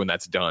we be when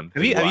that's done?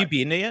 Have you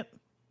beaten it yet?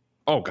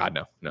 Oh God,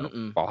 no.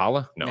 Mm-mm.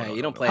 Valhalla? No. Yeah,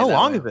 you don't play. How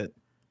long is it?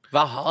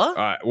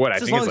 Valhalla? What?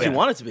 It's I as think long it's as you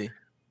want it to be.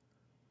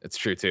 It's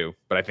true too,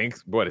 but I think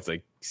it's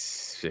like.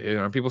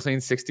 Aren't people saying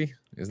 60?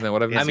 Isn't that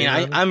what I've been saying? I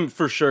mean, I'm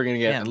for sure gonna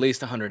get at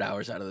least 100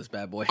 hours out of this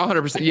bad boy.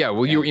 100%. Yeah.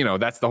 Well, you know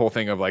that's the whole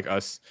thing of like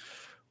us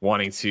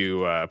wanting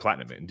to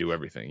platinum it and do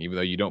everything, even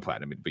though you don't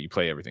platinum it, but you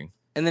play everything.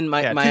 And then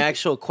my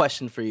actual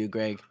question for you,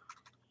 Greg.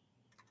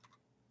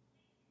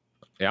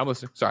 Yeah, I'm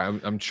listening. Sorry,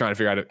 I'm trying to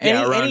figure out.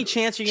 Any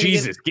chance you're gonna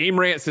Jesus, Game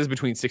Rant says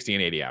between 60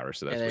 and 80 hours.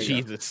 So that's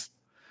Jesus.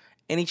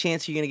 Any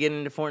chance you're gonna get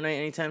into Fortnite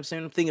anytime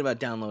soon? I'm thinking about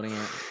downloading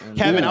it.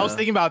 Kevin, I was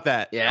thinking about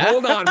that. Yeah.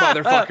 Hold on,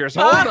 motherfuckers.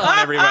 Hold on,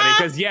 everybody.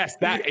 Because yes,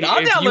 that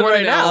I'll download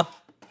right now.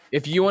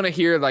 If you want to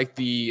hear like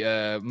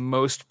the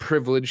most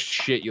privileged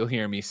shit you'll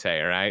hear me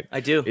say, all right?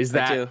 I do. Is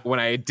that when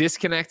I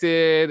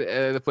disconnected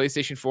the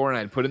PlayStation 4 and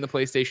I'd put in the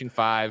PlayStation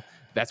 5,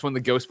 that's when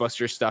the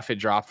Ghostbusters stuff had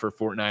dropped for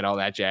Fortnite, all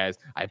that jazz.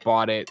 I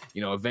bought it.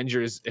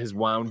 Avengers has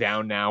wound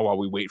down now while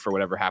we wait for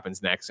whatever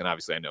happens next. And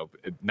obviously I know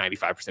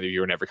 95% of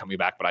you are never coming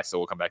back, but I still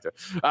will come back to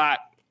it.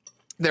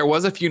 There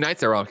was a few nights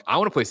there where I'm like, I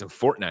want to play some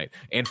Fortnite.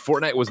 And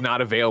Fortnite was not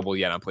available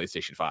yet on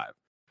PlayStation 5.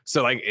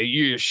 So like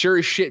you sure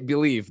as shit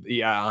believe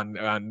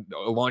on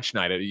launch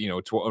night at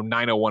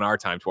 9:01 our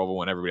time,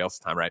 12:01 everybody else's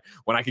time, right?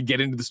 When I could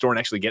get into the store and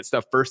actually get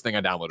stuff, first thing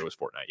I downloaded was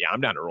Fortnite. Yeah, I'm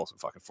down to roll some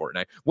fucking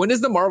Fortnite. When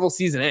does the Marvel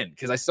season end?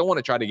 Because I still want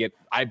to try to get.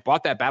 I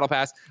bought that battle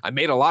pass. I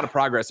made a lot of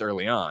progress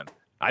early on.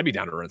 I'd be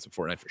down to run some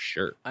Fortnite for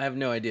sure. I have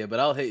no idea,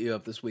 but I'll hit you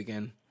up this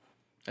weekend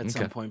at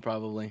some point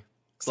probably.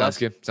 Sounds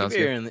good. Sounds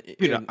good.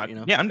 Yeah,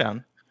 I'm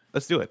down.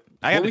 Let's do it.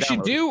 Don't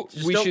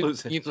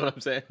lose it, what I'm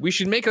saying. We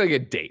should make like a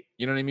date.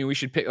 You know what I mean? We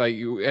should pick and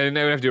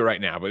I don't have to do it right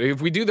now. But if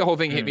we do the whole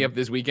thing, hit me up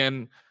this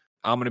weekend.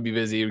 I'm gonna be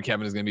busy.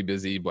 Kevin is gonna be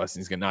busy.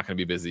 Blessing's not gonna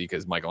be busy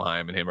because Michael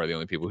Heim and him are the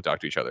only people who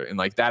talk to each other. And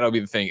like that'll be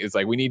the thing. It's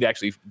like we need to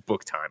actually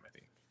book time. I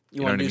think.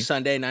 You want to do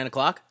Sunday 9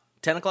 o'clock,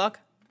 10 o'clock,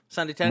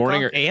 Sunday 10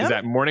 morning o'clock? Is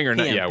that morning or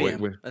PM, not? Yeah,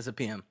 PM. That's a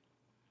PM.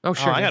 Oh,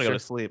 sure. I yeah, gotta sure. go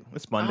to sleep.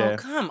 It's Monday. Oh,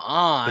 come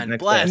on.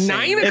 next Bless. day.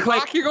 9 It's o'clock.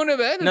 like- You're going to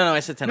bed. No,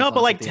 I said 10 No, o'clock.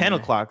 but like at the 10 end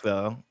there. o'clock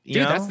though. You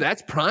Dude, know?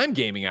 that's prime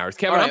gaming hours.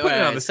 Kevin, All I'm right, putting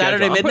it all on the right. schedule.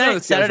 Saturday I'm putting it on the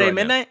midnight? schedule Saturday right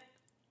now. midnight?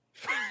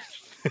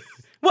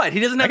 What?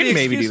 He doesn't I have can the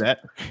maybe excuse? do that.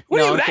 What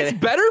No, do you, I'm that's kidding.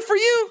 better for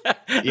you?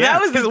 Yeah,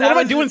 was- 'cause that what am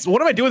I was- doing?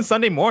 What am I doing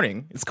Sunday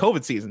morning? It's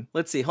COVID season.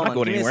 Let's see. Hold Not on.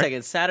 going Give me anywhere. a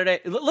second.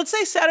 Saturday. Let's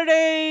say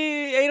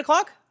Saturday, 8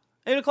 o'clock?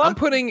 8 o'clock? I'm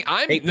putting.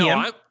 8 No.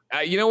 PM?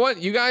 You know what?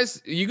 You guys,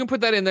 you can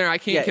put that in there. I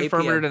can't Yeah, 8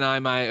 confirm or PM. deny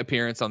my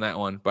appearance on that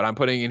one, but I'm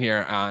putting in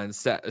here on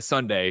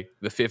Sunday,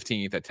 the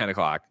 15th at 10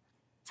 o'clock,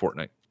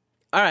 Fortnite.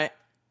 All right.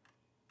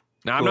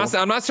 Now, Cool.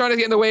 I'm not trying to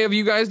get in the way of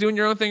you guys doing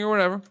your own thing or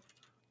whatever.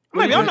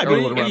 Maybe I'm not What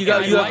going do to you, run. you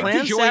got, I'd you got like to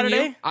plans join Saturday?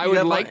 you. I You would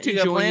got like to you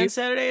got join plans you.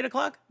 Saturday, 8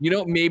 o'clock? You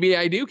know, maybe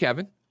I do,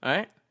 Kevin. All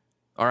right.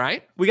 All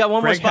right. We got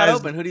one more Greg spot has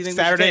open. Who do you think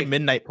Saturday we should take?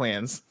 midnight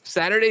plans?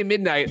 Saturday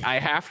midnight, I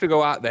have to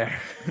go out there.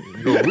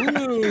 Greg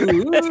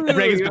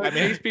is Batman.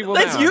 Chase people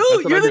That's down. you.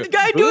 That's what You're I the do.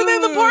 guy doing that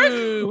in the park?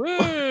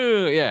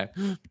 Woo. Yeah,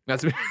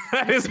 that's me.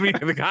 That is me.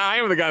 The guy. I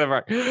am the guy in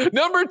the park.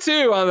 Number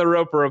 2 on the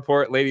Roper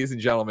Report, ladies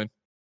and gentlemen.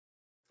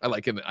 I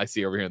like him. I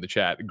see over here in the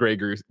chat, Grey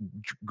Goose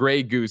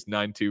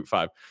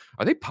 925.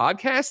 Are they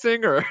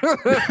podcasting or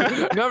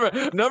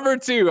number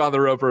 2 on the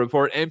Roper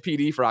Report?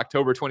 NPD for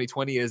October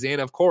 2020 is in.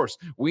 Of course,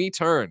 we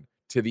turn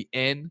to the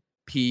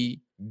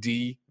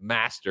NPD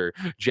master,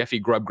 Jeffy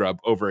Grub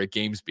over at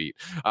GamesBeat,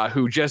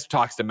 who just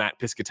talks to Matt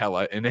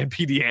Piscatella, an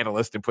NPD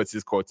analyst, and puts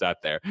his quotes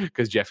out there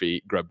because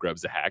Jeffy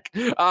Grub's a hack.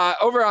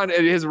 Over on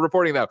his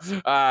reporting, though,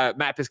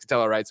 Matt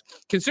Piscatella writes,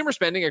 consumer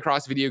spending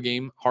across video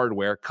game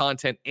hardware,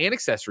 content, and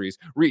accessories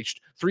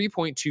reached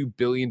 $3.2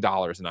 billion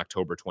in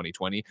October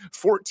 2020,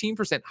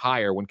 14%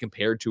 higher when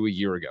compared to a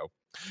year ago.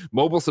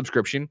 Mobile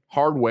subscription,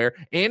 hardware,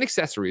 and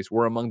accessories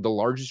were among the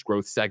largest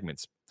growth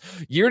segments.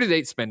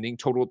 Year-to-date spending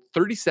totaled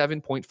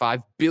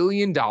 $37.5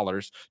 billion,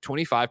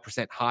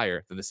 25%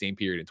 higher than the same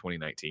period in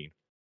 2019.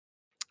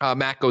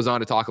 Matt goes on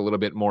to talk a little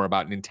bit more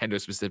about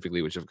Nintendo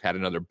specifically, which have had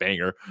another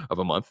banger of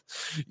a month.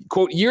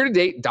 Quote,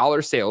 year-to-date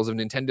dollar sales of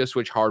Nintendo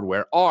Switch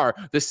hardware are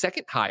the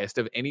second highest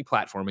of any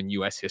platform in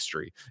U.S.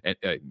 history. And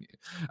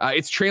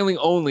it's trailing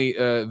only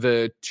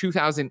the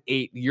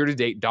 2008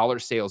 year-to-date dollar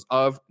sales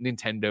of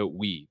Nintendo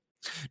Wii.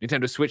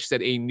 Nintendo Switch set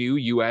a new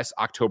U.S.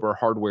 October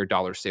hardware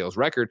dollar sales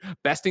record,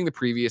 besting the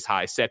previous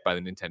high set by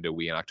the Nintendo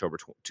Wii in October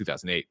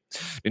 2008.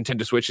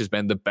 Nintendo Switch has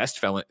been the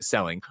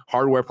best-selling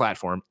hardware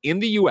platform in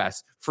the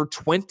U.S. for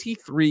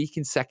 23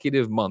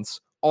 consecutive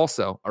months,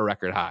 also a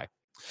record high.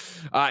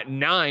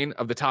 9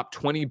 of the top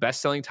 20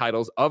 best-selling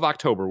titles of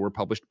October were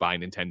published by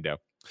Nintendo.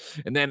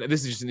 And then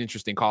this is just an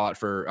interesting call out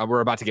for,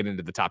 we're about to get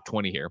into the top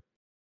 20 here.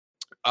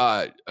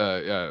 Matt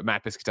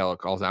Piscatella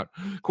calls out,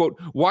 quote,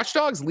 Watch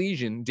Dogs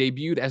Legion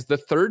debuted as the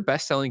 3rd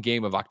best-selling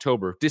game of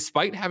October,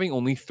 despite having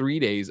only 3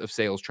 days of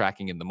sales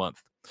tracking in the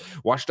month.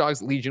 Watch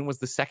Dogs Legion was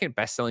the 2nd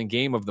best-selling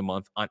game of the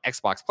month on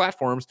Xbox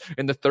platforms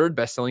and the 3rd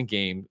best-selling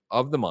game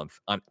of the month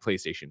on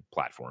PlayStation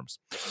platforms.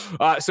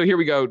 So here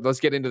we go. Let's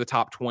get into the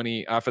top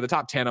 20. For the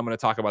top 10, I'm going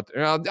to talk about,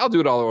 I'll do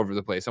it all over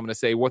the place. I'm going to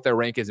say what their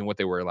rank is and what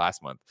they were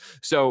last month.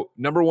 So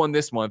number 1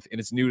 this month,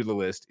 and it's new to the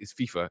list, is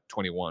FIFA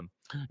 21.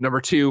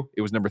 Number 2,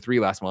 it was number 3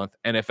 last month,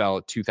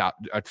 NFL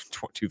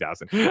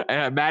 2000,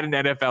 Madden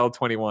NFL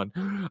 21.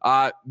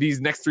 These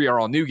next 3 are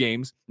all new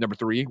games. Number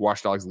 3,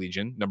 Watch Dogs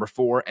Legion. Number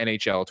 4,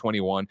 NHL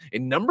 21.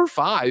 And number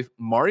 5,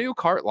 Mario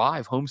Kart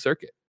Live Home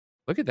Circuit.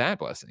 Look at that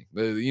blessing.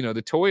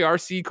 The toy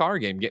RC car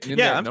game getting in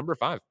there at number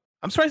 5.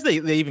 I'm surprised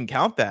they even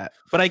count that.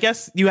 But I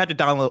guess you had to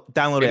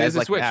download it as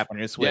like an app on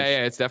your Switch.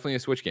 Yeah, it's definitely a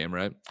Switch game,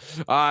 right?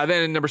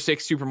 Then number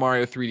 6, Super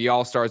Mario 3D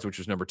All-Stars, which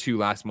was number 2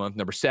 last month.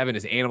 Number 7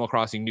 is Animal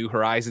Crossing New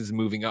Horizons,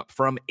 moving up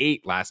from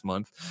 8 last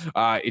month.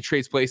 It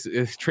trades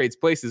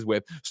places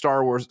with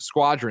Star Wars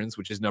Squadrons,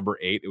 which is number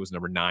 8. It was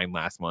number 9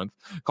 last month.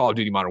 Call of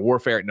Duty Modern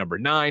Warfare at number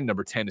 9.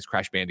 Number 10 is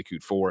Crash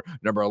Bandicoot 4.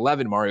 Number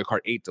 11, Mario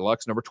Kart 8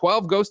 Deluxe. Number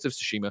 12, Ghost of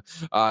Tsushima.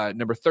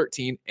 Number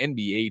 13,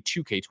 NBA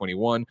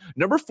 2K21.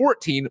 Number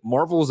 14,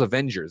 Marvel's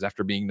Avengers,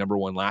 after being number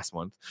 1 last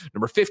month.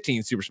 Number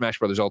 15, Super Smash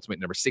Bros. Ultimate.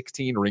 Number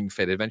 16, Ring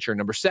Fit Adventure.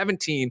 Number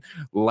 17,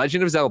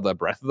 Legend of Zelda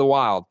Breath of the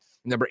Wild.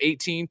 Number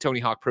 18,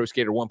 Tony Hawk Pro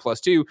Skater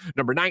 1+2.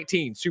 Number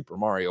 19, Super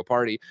Mario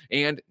Party.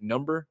 And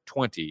number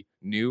 20,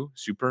 New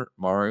Super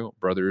Mario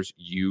Brothers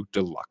U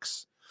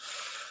Deluxe.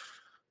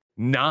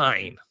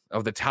 9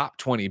 of the top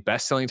 20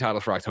 best-selling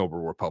titles for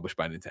October were published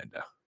by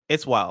Nintendo.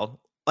 It's wild.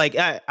 Like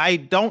I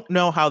don't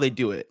know how they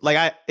do it.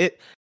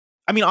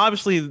 I mean,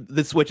 obviously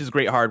the Switch is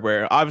great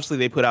hardware. Obviously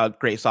they put out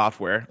great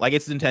software. Like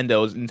it's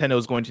Nintendo's.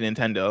 Nintendo's going to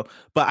Nintendo.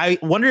 But I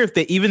wonder if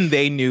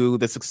they knew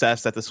the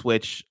success that the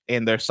Switch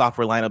and their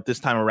software lineup this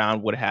time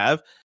around would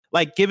have.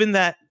 Like given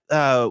that,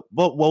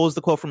 what was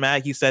the quote from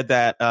Matt? He said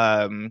that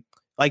the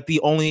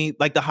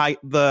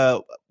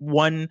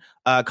one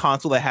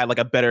console that had like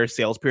a better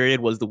sales period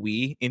was the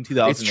Wii in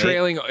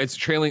 2008. It's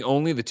trailing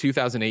only the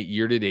 2008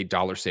 year-to-date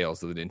dollar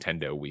sales of the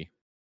Nintendo Wii.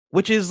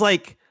 Which is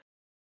like,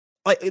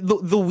 like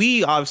the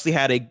Wii obviously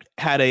had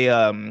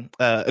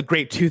a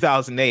great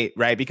 2008,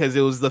 right? Because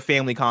it was the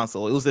family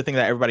console. It was the thing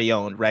that everybody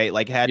owned, right?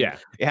 Like it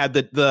had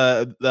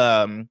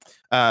the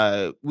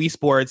Wii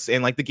Sports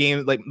and like the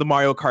game, like the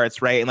Mario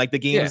Karts, right? And like the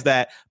games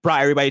that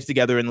brought everybody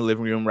together in the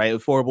living room, right?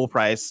 Affordable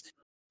price,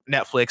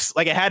 Netflix,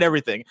 like it had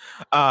everything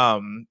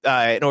in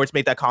order to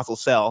make that console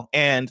sell.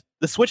 And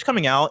the Switch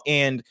coming out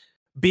and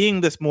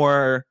being this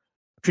more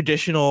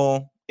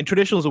traditional, and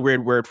traditional is a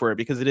weird word for it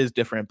because it is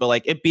different, but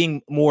like it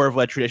being more of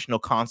a traditional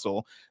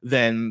console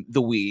than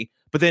the Wii.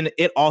 But then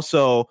it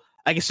also,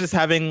 I guess, just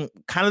having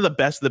kind of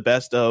the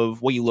best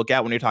of what you look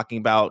at when you're talking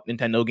about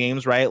Nintendo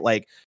games, right?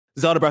 Like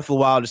Zelda Breath of the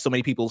Wild is so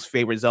many people's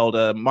favorite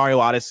Zelda. Mario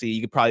Odyssey,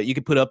 you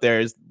could put up there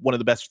as one of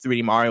the best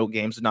 3D Mario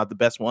games, if not the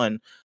best one.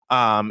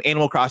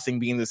 Animal Crossing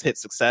being this hit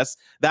success,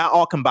 that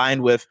all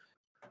combined with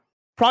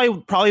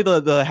probably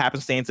the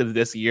happenstance of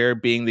this year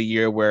being the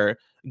year where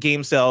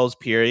game sales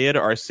period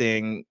are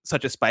seeing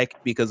such a spike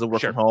because of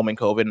work from home and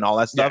COVID and all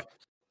that stuff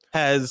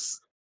has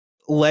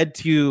led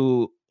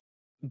to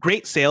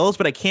great sales.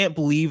 But I can't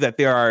believe that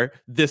they are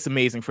this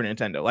amazing for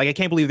Nintendo. Like I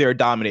can't believe they're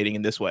dominating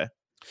in this way.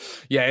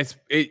 Yeah,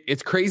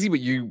 it's crazy, but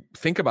you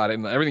think about it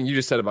and everything you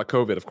just said about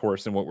COVID, of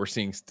course, and what we're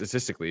seeing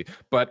statistically.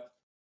 But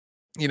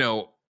you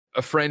know,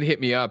 a friend hit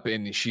me up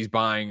and she's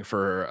buying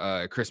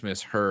for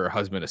Christmas her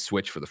husband a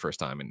Switch for the first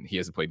time, and he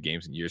hasn't played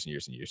games in years and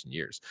years and years and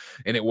years.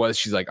 And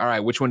she's like, all right,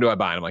 which one do I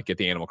buy? And I'm like, get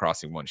the Animal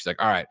Crossing one. She's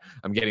like, all right,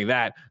 I'm getting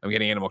that. I'm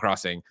getting Animal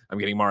Crossing. I'm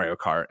getting Mario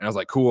Kart. And I was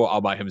like, cool, I'll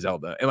buy him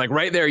Zelda. And like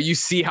right there, you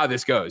see how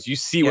this goes. You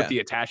see what the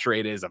attach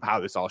rate is of how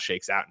this all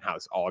shakes out and how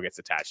this all gets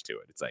attached to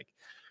it. It's like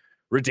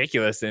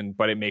ridiculous,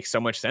 but it makes so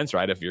much sense,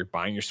 right? If you're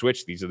buying your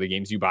Switch, these are the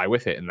games you buy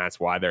with it, and that's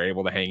why they're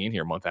able to hang in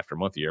here month after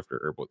month, not year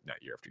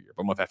after year,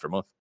 but month after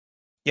month.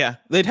 Yeah,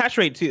 the attach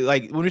rate too.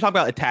 Like when we talk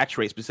about attach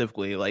rate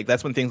specifically, like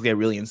that's when things get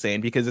really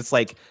insane because it's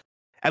like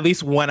at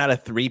least 1 out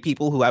of 3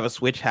 people who have a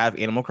Switch have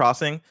Animal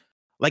Crossing.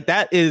 Like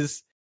that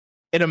is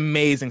an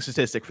amazing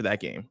statistic for that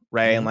game,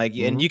 right? And like,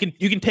 and you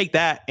can take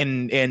that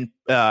and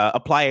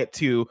apply it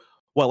to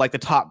what like the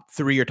top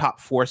 3 or top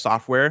 4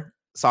 software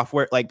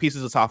like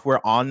pieces of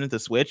software on the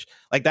Switch.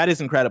 Like that is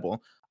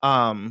incredible.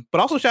 But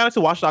also shout out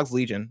to Watch Dogs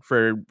Legion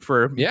for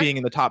being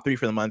in the top 3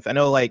 for the month. I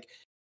know like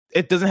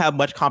it doesn't have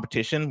much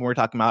competition when we're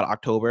talking about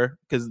October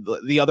because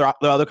the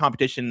other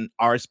competition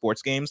are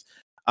sports games.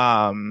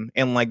 And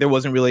like there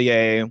wasn't really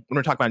when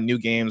we're talking about new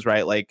games,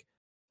 right? Like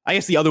I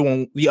guess the other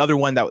one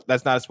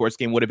that's not a sports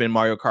game would have been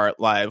Mario Kart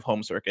Live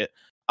Home Circuit.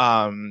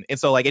 And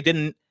so like it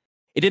didn't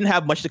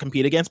have much to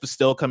compete against, but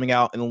still coming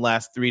out in the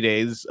last 3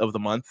 days of the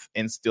month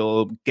and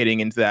still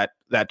getting into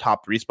that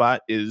top 3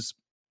 spot is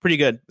pretty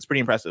good. It's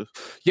pretty impressive.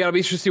 Yeah, it'll be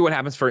interesting to see what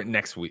happens for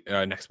next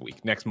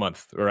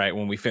month, right?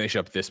 When we finish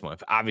up this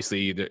month,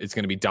 obviously it's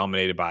going to be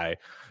dominated by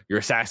your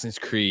Assassin's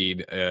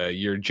Creed,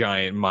 your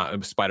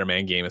giant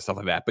Spider-Man game and stuff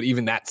like that. But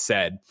even that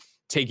said,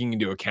 taking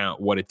into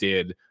account what it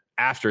did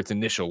after its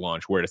initial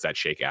launch, where does that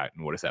shake out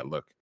and what does that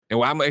look? And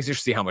I'm interested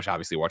to see how much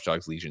obviously Watch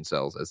Dogs Legion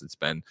sells, as it's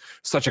been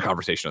such a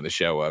conversation on the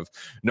show of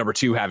number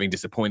 2 having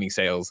disappointing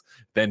sales,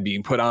 then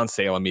being put on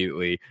sale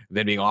immediately,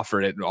 then being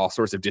offered at all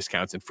sorts of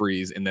discounts and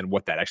frees, and then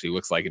what that actually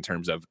looks like in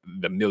terms of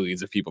the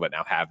millions of people that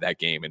now have that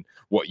game and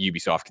what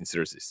Ubisoft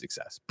considers a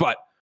success. But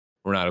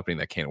we're not opening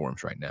that can of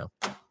worms right now.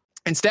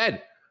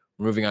 Instead,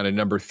 we're moving on to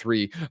number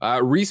 3.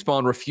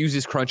 Respawn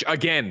refuses crunch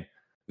again.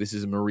 This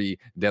is Marie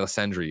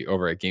Delisandri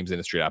over at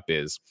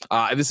GamesIndustry.biz.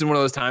 This is one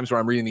of those times where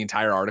I'm reading the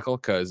entire article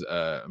because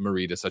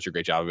Marie does such a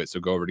great job of it. So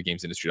go over to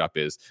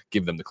GamesIndustry.biz.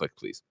 Give them the click,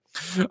 please.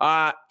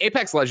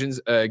 Apex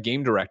Legends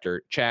game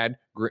director Chad,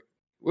 what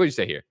did you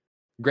say here?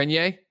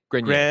 Grenier?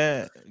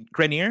 Grenier?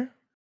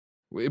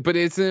 But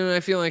it's,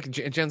 I feel like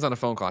Jen's on a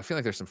phone call. I feel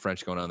like there's some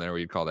French going on there where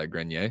you'd call that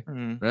Grenier,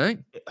 right?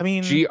 I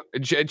mean,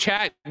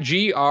 Chat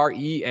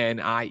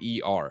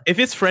Grenier. If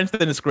it's French,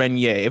 then it's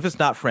Grenier. If it's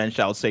not French,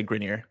 I would say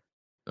Grenier.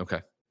 Okay.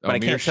 But I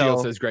can't Shield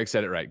tell. says Greg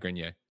said it right.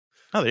 Grenier.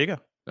 Oh, there you go.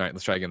 All right,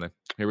 let's try again then.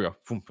 Here we go.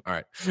 All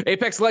right.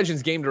 Apex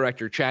Legends game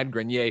director Chad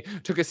Grenier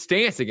took a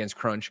stance against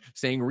Crunch,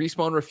 saying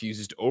Respawn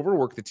refuses to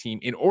overwork the team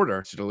in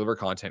order to deliver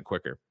content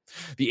quicker.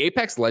 The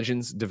Apex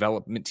Legends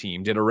development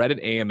team did a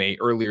Reddit AMA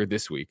earlier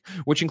this week,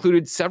 which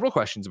included several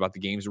questions about the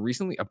game's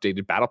recently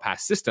updated Battle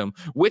Pass system,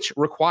 which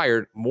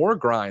required more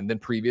grind than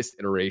previous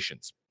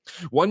iterations.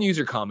 One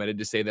user commented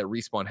to say that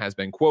Respawn has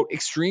been, quote,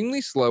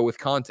 extremely slow with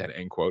content,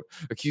 end quote,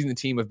 accusing the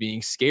team of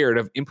being scared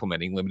of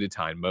implementing limited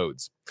time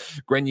modes.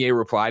 Grenier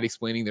replied,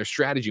 explaining their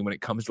strategy when it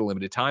comes to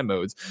limited time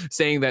modes,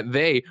 saying that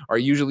they are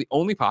usually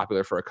only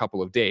popular for a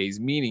couple of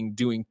days, meaning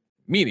doing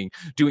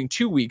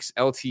 2 weeks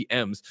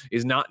LTMs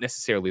is not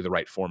necessarily the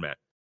right format.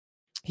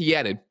 He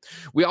added,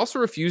 we also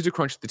refuse to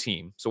crunch the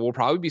team, so we'll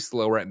probably be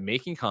slower at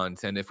making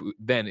content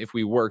than if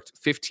we worked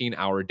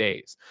 15-hour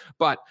days.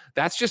 But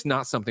that's just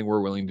not something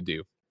we're willing to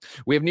do.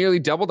 We have nearly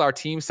doubled our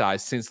team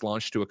size since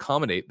launch to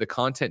accommodate the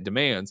content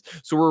demands,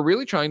 so we're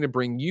really trying to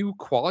bring you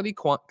quality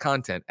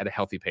content at a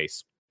healthy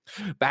pace.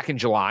 Back in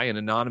July, an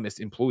anonymous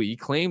employee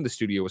claimed the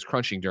studio was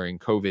crunching during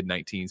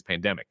COVID-19's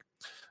pandemic.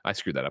 I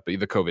screwed that up, but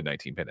the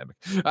COVID-19 pandemic.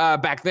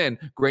 Back then,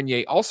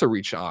 Grenier also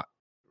reached out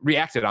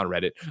reacted on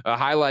Reddit,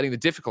 highlighting the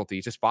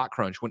difficulty to spot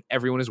crunch when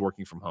everyone is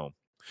working from home.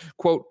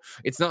 Quote,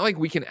 it's not like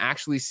we can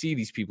actually see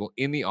these people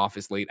in the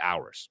office late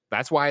hours.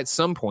 That's why at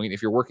some point,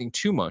 if you're working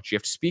too much, you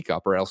have to speak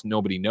up or else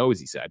nobody knows,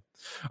 he said.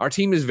 Our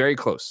team is very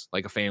close,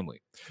 like a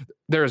family.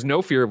 There is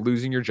no fear of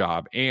losing your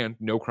job and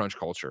no crunch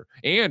culture.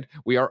 And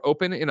we are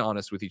open and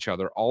honest with each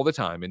other all the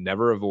time and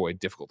never avoid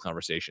difficult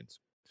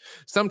conversations.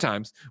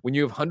 Sometimes when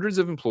you have hundreds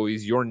of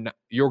employees,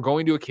 you're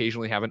going to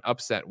occasionally have an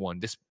upset one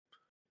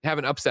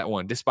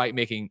despite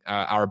making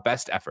our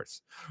best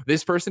efforts.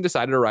 This person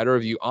decided to write a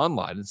review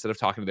online instead of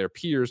talking to their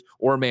peers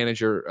or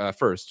manager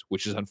first,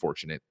 which is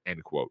unfortunate,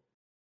 end quote.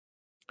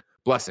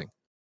 Blessing,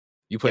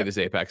 you play this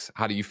Apex.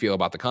 How do you feel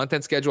about the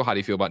content schedule? How do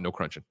you feel about no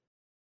crunching?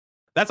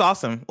 That's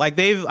awesome. Like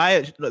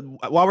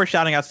while we're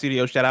shouting out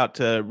studios, shout out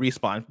to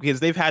Respawn, because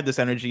they've had this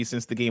energy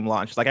since the game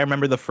launched. Like I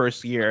remember the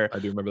first year. I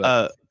do remember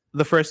that.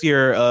 The first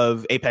year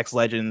of Apex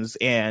Legends,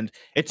 and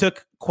it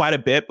took quite a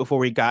bit before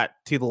we got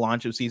to the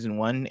launch of season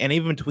 1. And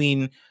even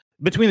between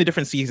the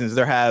different seasons,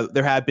 there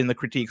have been the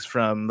critiques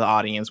from the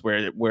audience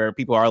where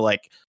people are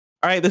like,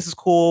 all right, this is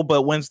cool,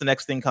 but when's the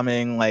next thing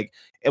coming? Like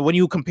when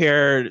you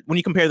compare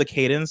the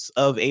cadence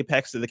of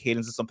Apex to the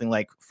cadence of something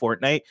like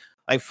Fortnite,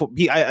 like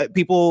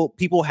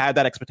people had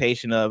that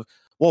expectation of,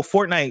 well,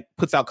 Fortnite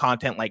puts out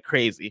content like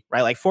crazy,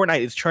 right? Like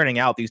Fortnite is churning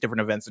out these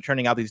different events and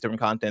churning out these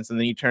different contents, and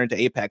then you turn to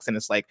Apex and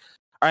it's like,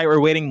 all right,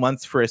 we're waiting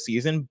months for a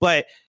season.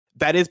 But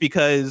that is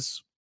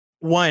because,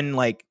 one,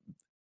 like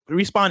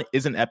Respawn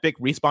isn't Epic.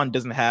 Respawn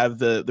doesn't have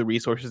the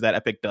resources that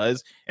Epic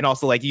does. And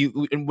also, like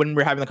when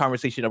we're having the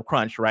conversation of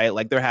crunch, right?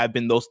 Like there have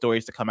been those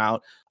stories to come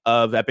out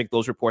of Epic,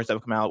 those reports that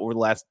have come out over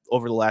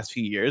the last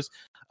few years.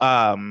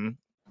 I'm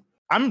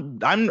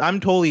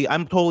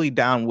totally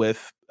down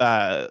with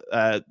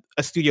a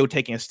studio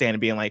taking a stand and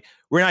being like,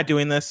 we're not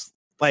doing this.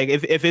 Like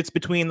if it's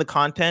between the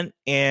content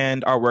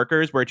and our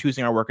workers, we're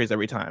choosing our workers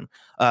every time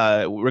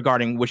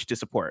regarding which to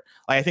support.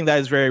 Like, I think that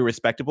is very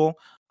respectable.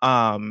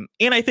 And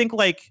I think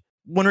like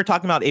when we're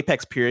talking about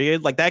Apex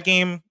period, like that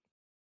game,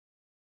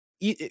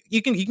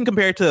 you can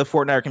compare it to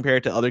Fortnite or compare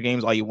it to other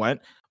games all you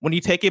want. When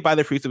you take it by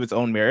the fruits of its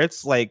own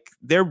merits, like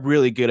they're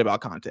really good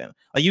about content.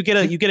 Like you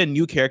get a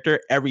new character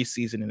every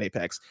season in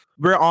Apex.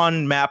 We're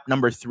on map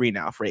number 3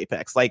 now for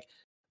Apex. Like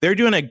they're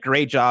doing a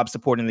great job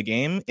supporting the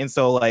game. And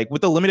so like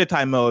with the limited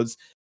time modes,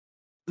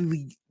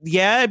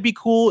 yeah, it'd be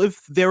cool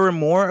if there were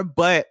more,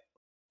 but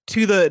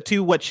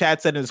to what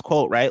Chad said in his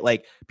quote, right?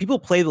 Like people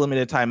play the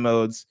limited time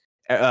modes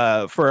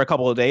for a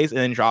couple of days and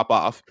then drop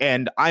off.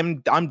 And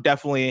I'm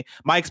definitely,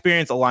 my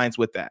experience aligns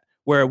with that,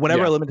 where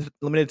whenever a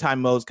limited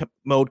time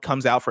mode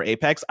comes out for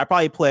Apex, I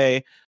probably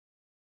play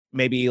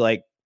maybe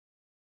like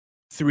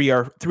 3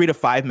 to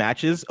 5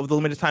 matches of the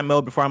limited time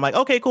mode before I'm like,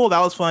 okay, cool, that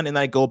was fun, and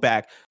then I go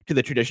back to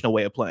the traditional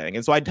way of playing.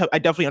 And so I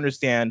definitely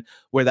understand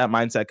where that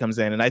mindset comes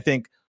in, and I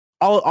think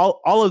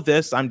all of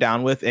this I'm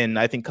down with, and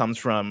I think comes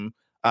from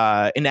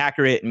an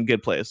accurate and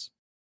good place.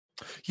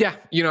 Yeah,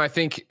 I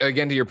think,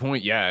 again, to your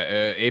point,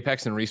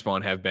 Apex and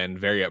Respawn have been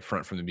very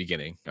upfront from the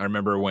beginning. I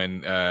remember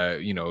when,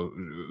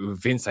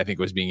 Vince, I think,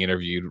 was being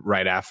interviewed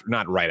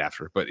not right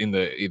after, but in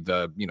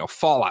the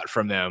fallout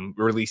from them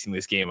releasing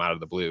this game out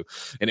of the blue.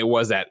 And it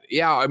was that,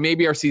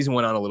 maybe our season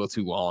went on a little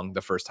too long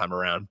the first time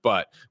around,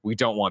 but we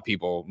don't want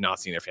people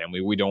not seeing their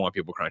family. We don't want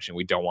people crunching.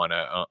 We don't want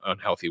an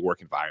unhealthy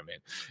work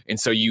environment. And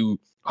so you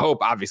hope,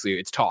 obviously,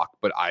 it's talk,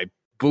 but I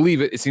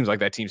believe it. It seems like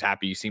that team's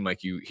happy. You seem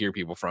like you hear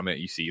people from it.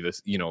 You see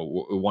this,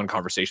 one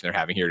conversation they're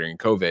having here during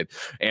COVID.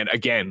 And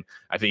again,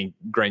 I think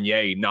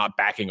Grenier not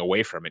backing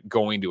away from it,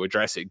 going to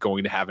address it,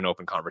 going to have an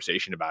open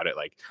conversation about it.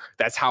 Like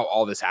that's how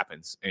all this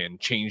happens, and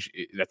change.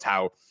 That's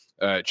how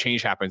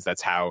change happens.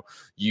 That's how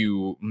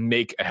you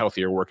make a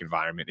healthier work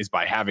environment, is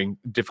by having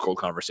difficult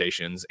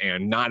conversations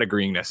and not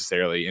agreeing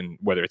necessarily in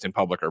whether it's in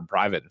public or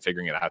private, and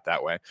figuring it out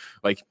that way.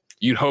 Like,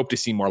 you'd hope to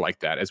see more like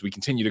that as we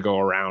continue to go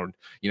around.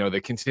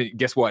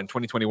 Guess what? In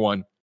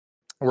 2021,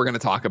 we're going to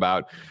talk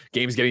about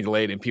games getting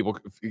delayed and people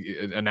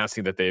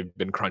announcing that they've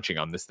been crunching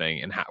on this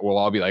thing. And we'll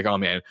all be like, oh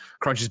man,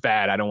 crunch is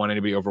bad. I don't want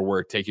anybody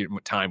overworked. Take your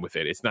time with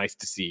it. It's nice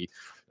to see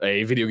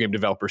a video game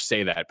developer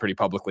say that pretty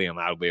publicly and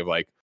loudly, of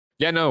like,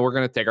 yeah, no, we're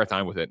going to take our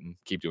time with it and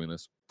keep doing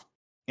this.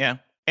 Yeah.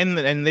 And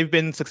they've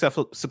been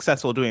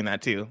successful doing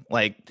that too.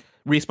 Like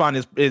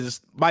Respawn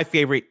is my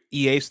favorite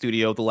EA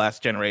studio of the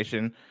last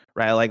generation.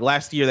 Right, like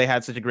last year they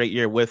had such a great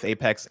year with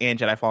Apex and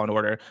Jedi Fallen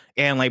Order,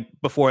 and like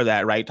before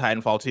that, right,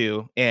 Titanfall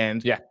 2.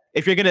 And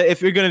if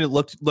you're gonna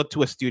look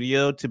to a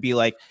studio to be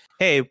like,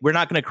 hey, we're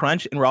not gonna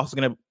crunch, and we're also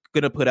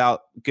gonna put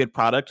out good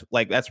product,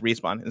 like that's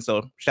Respawn. And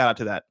so shout out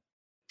to that.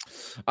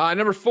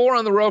 Number 4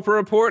 on the Roper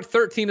Report,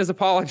 13 is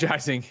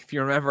apologizing. If you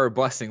remember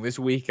Blessing this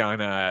week on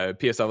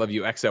PS I Love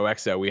You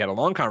XOXO, we had a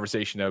long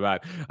conversation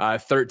about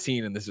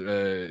 13 and this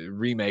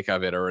remake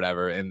of it or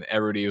whatever, and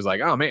everybody was like,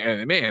 oh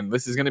man,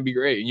 this is going to be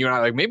great. And you and I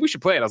like, maybe we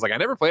should play it. I was like, I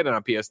never played it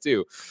on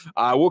PS2.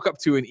 I woke up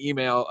to an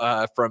email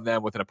from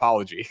them with an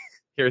apology.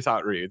 Here's how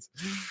it reads.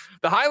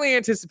 The highly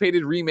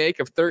anticipated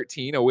remake of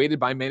 13, awaited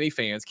by many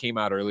fans, came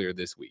out earlier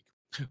this week.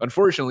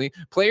 Unfortunately,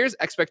 players'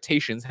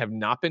 expectations have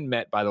not been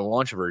met by the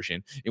launch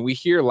version, and we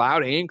hear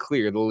loud and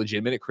clear the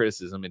legitimate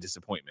criticism and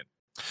disappointment.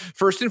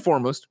 First and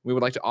foremost, we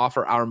would like to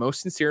offer our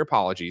most sincere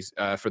apologies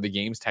for the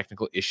game's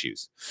technical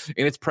issues.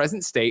 In its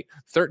present state,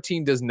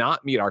 13 does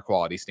not meet our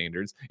quality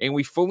standards, and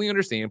we fully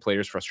understand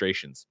players'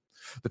 frustrations.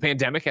 The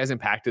pandemic has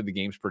impacted the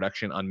game's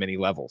production on many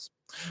levels.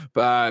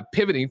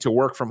 Pivoting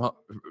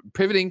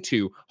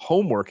to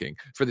home working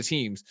for the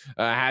teams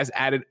has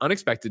added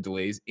unexpected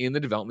delays in the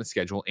development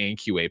schedule and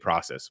QA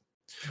process.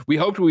 We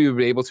hoped we would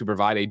be able to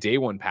provide a day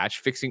one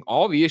patch fixing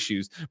all the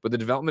issues, but the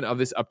development of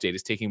this update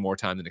is taking more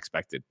time than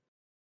expected.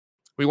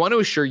 We want to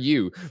assure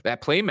you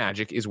that Play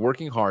Magic is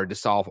working hard to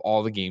solve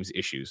all the game's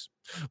issues.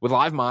 With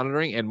live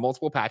monitoring and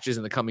multiple patches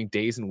in the coming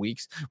days and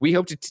weeks, we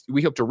hope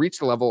to reach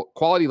the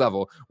quality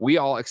level we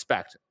all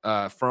expect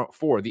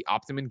for the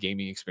optimum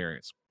gaming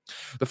experience.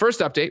 The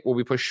first update will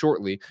be pushed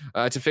shortly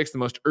to fix the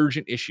most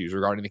urgent issues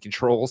regarding the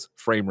controls,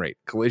 frame rate,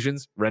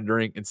 collisions,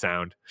 rendering, and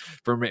sound.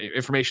 For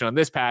information on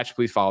this patch,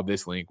 please follow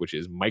this link, which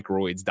is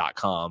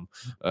microids.com.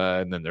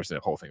 And then there's a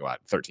whole thing about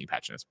 13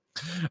 patch notes.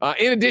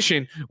 In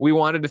addition, we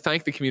wanted to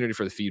thank the community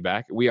for the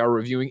feedback. We are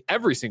reviewing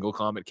every single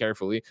comment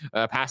carefully,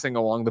 passing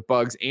along the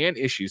bugs and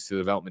issues to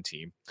the development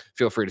team.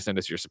 Feel free to send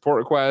us your support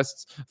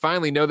requests.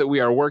 Finally, know that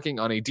we are working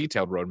on a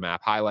detailed roadmap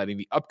highlighting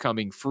the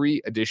upcoming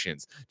free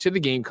additions to the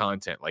game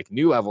content, like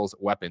new levels,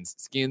 weapons,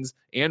 skins,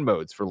 and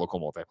modes for local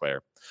multiplayer.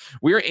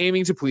 We are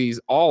aiming to please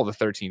all the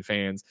 13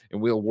 fans,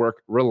 and we'll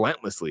work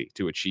relentlessly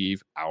to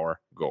achieve our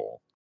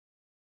goal.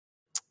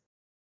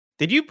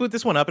 Did you boot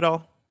this one up at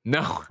all?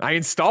 No, I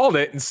installed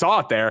it and saw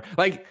it there.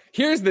 Like,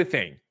 here's the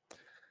thing.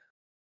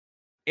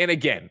 And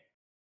again,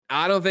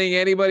 I don't think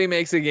anybody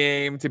makes a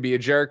game to be a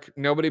jerk.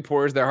 Nobody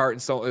pours their heart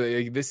and soul.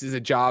 This is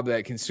a job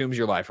that consumes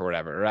your life or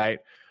whatever, right?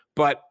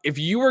 But if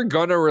you were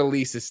going to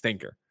release a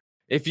stinker,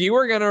 if you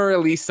were going to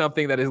release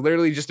something that is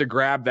literally just a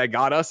grab that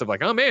got us of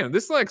like, oh man,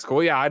 this looks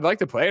cool. Yeah, I'd like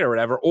to play it or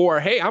whatever.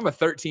 Or, hey, I'm a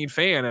 13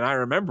 fan and I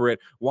remember it.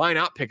 Why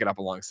not pick it up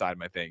alongside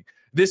my thing?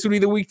 This would be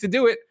the week to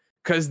do it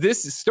because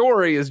this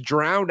story is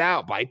drowned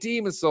out by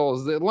Demon's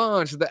Souls, the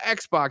launch, the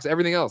Xbox,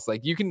 everything else.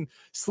 Like you can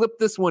slip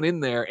this one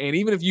in there. And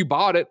even if you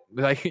bought it,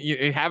 like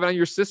you have it on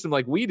your system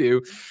like we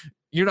do,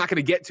 you're not going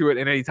to get to it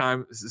at any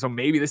time. So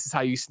maybe this is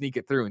how you sneak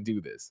it through and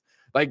do this.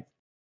 Like,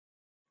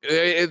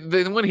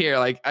 the one here,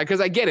 like, because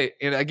I get it,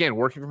 and again,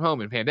 working from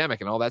home and pandemic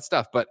and all that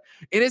stuff, but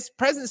in its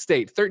present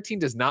state, 13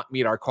 does not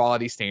meet our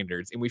quality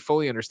standards, and we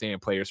fully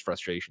understand players'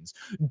 frustrations.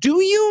 Do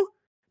you?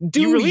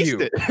 You released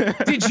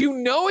it. Did you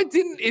know it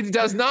didn't? It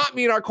does not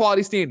meet our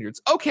quality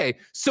standards. Okay,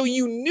 so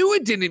you knew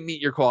it didn't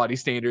meet your quality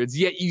standards,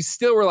 yet you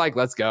still were like,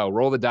 let's go,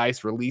 roll the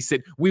dice, release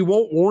it. We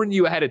won't warn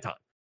you ahead of time.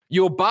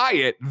 You'll buy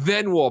it,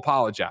 then we'll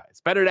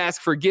apologize. Better to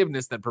ask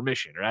forgiveness than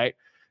permission, right?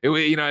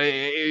 We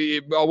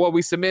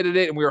submitted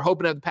it and we were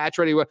hoping to have the patch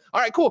ready. All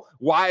right, cool.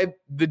 Why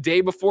the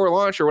day before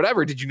launch or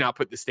whatever did you not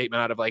put the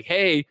statement out of like,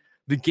 hey,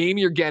 the game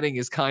you're getting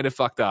is kind of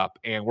fucked up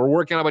and we're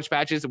working on a bunch of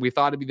patches and we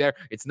thought it'd be there.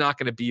 It's not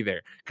going to be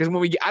there. Because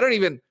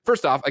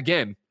first off,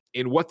 again,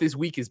 in what this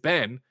week has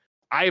been,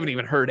 I haven't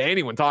even heard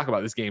anyone talk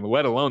about this game,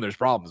 let alone there's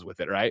problems with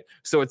it, right?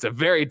 So it's a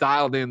very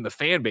dialed in, the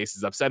fan base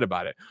is upset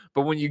about it.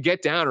 But when you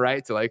get down,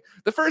 right, to like,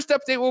 the first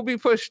update will be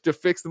pushed to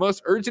fix the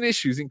most urgent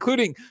issues,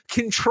 including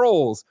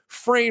controls,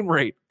 frame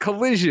rate,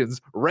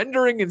 collisions,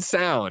 rendering, and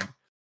sound.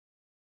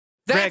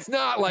 That's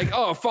not like,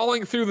 oh,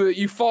 falling through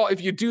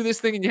if you do this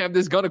thing and you have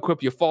this gun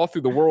equipped, you fall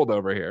through the world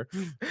over here.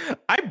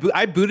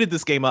 I booted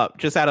this game up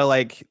just out of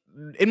like,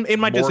 in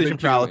my decision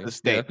paralysis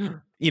state,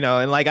 yeah.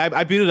 And like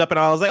I booted up and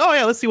I was like, oh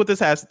yeah, let's see what this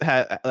has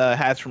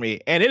for me,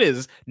 and it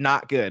is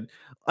not good.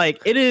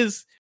 Like it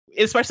is,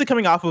 especially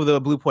coming off of the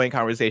Blue Point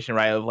conversation,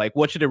 right? Of like,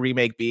 what should a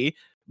remake be?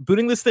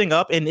 Booting this thing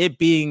up and it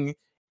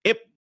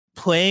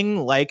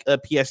playing like a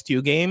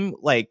PS2 game,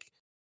 like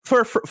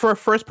for a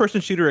first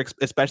person shooter,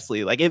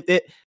 especially like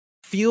it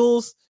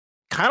feels,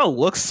 kind of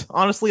looks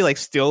honestly like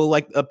still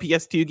like a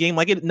PS2 game.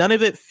 Like none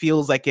of it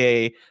feels like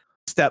a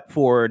step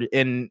forward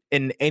in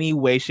any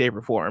way, shape,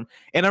 or form.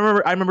 And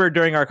I remember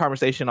during our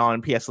conversation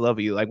on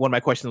PSLW, like one of my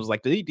questions was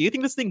like, do you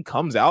think this thing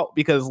comes out?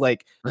 Because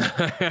like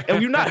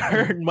we've not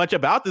heard much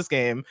about this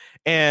game,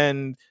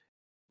 and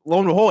lo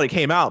and behold, it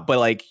came out, but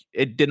like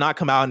it did not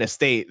come out in a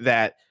state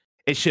that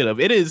it should have.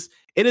 It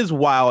is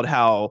wild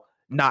how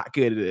not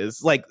good it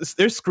is. Like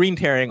there's screen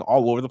tearing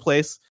all over the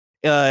place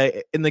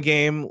in the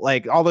game.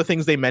 Like all the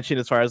things they mentioned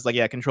as far as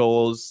like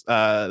controls,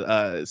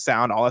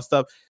 sound, all that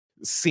stuff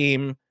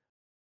seem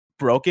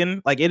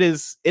broken. Like it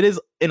is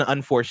an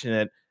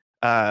unfortunate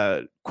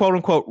quote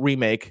unquote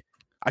remake.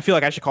 I feel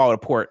like I should call it a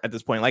port at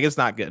this point. Like it's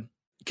not good.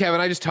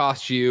 Kevin, I just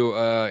tossed you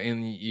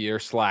in your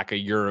Slack a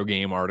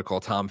Eurogame article.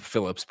 Tom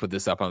Phillips put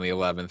this up on the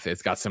 11th.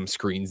 It's got some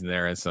screens in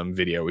there and some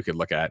video we could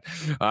look at.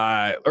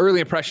 Early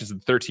impressions of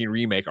the 13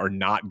 remake are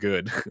not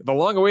good. The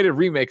long-awaited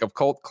remake of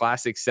cult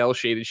classic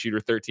cel-shaded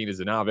shooter 13 is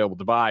now available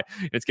to buy,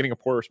 and it's getting a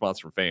poor response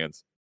from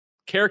fans.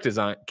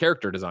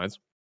 Character designs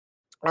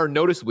are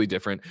noticeably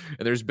different,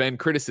 and there's been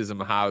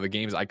criticism of how the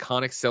game's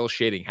iconic cell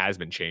shading has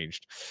been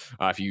changed.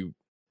 I don't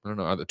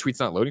know, are the tweets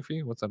not loading for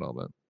you? What's that all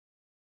about?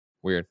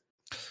 Weird.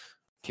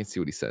 Can't see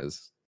what he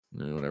says.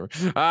 Whatever.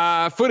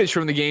 Footage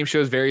from the game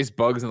shows various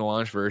bugs in the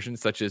launch version,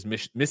 such as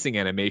missing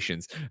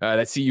animations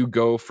that see you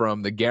go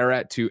from the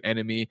Garrett to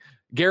enemy.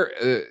 Go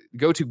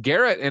to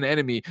Garrett and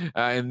enemy,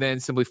 and then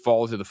simply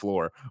fall to the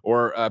floor,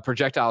 or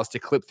projectiles to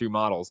clip through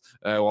models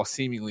while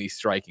seemingly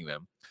striking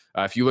them.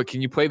 If you look,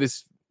 can you play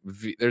this?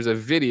 There's a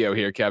video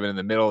here, Kevin, in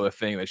the middle of the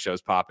thing that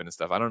shows popping and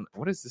stuff.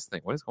 What is this thing?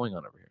 What is going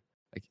on over here?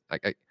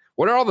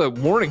 What are all the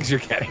warnings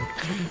you're getting?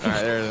 All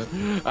right, there it is.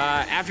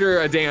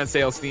 After a day on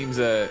sale,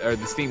 the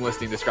Steam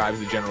listing describes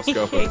the general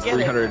scope of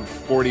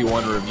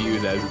 341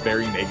 reviews as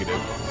very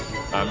negative.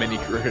 Many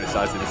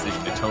criticize the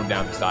decision to tone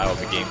down the style of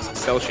the game's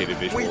cel-shaded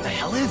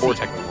visuals, poor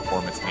technical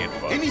performance, and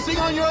bugs. Anything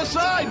on your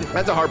side?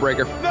 That's a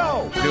heartbreaker.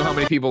 No. You know how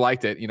many people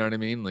liked it? You know what I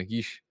mean? Like,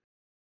 yeesh.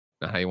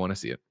 Not how you want to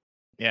see it.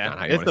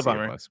 Yeah, it's the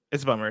bummer.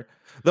 It's a bummer.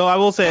 Though I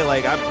will say,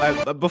 like,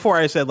 I before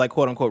I said like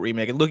quote unquote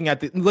remake, and looking at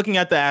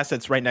the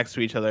assets right next to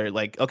each other,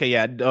 like, okay,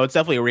 yeah, no, it's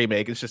definitely a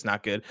remake. It's just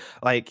not good.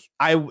 Like,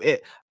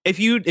 if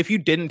you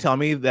didn't tell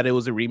me that it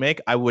was a remake,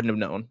 I wouldn't have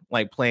known.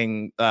 Like,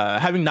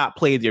 having not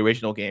played the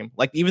original game,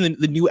 like even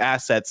the new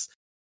assets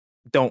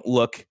don't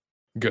look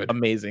good,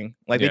 amazing.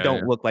 Like they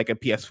don't look like a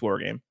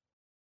PS4 game.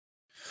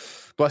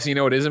 Plus, you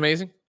know what is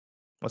amazing?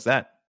 What's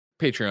that?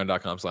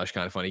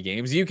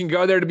 Patreon.com/kindoffunnygames. You can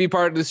go there to be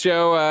part of the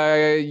show,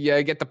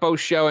 get the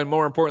post show, and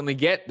more importantly,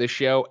 get the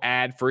show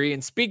ad free.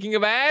 And speaking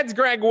of ads,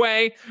 Greg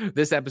Way,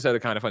 this episode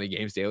of Kind of Funny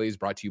Games Daily is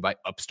brought to you by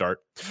Upstart.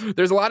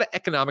 There's a lot of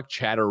economic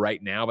chatter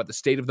right now about the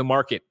state of the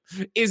market.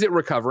 Is it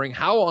recovering?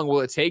 How long will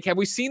it take? Have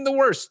we seen the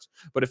worst?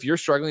 But if you're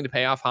struggling to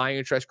pay off high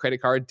interest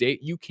credit card debt,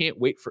 you can't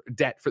wait for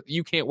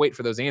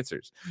those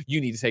answers.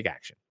 You need to take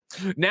action.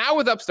 Now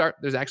with Upstart,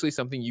 there's actually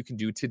something you can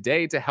do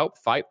today to help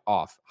fight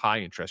off high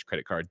interest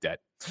credit card debt.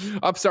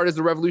 Upstart is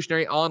the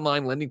revolutionary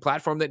online lending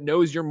platform that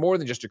knows you're more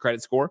than just a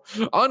credit score.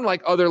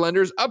 Unlike other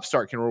lenders,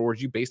 Upstart can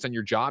reward you based on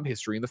your job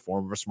history in the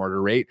form of a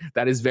smarter rate.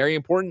 That is very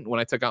important. When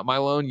I took out my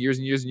loan years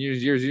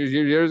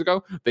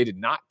ago, they did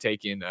not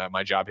take in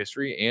my job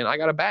history, and I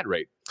got a bad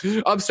rate.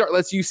 Upstart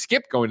lets you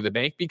skip going to the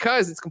bank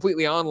because it's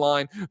completely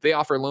online. They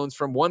offer loans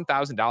from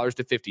 $1,000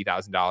 to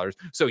 $50,000,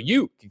 so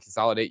you can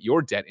consolidate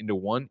your debt into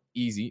one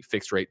easy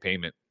fixed rate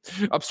payment.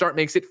 Upstart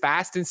makes it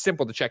fast and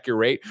simple to check your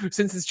rate.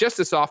 Since it's just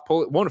a soft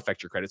pull, it won't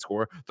affect your credit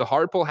score. The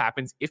hard pull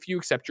happens if you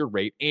accept your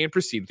rate and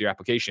proceed with your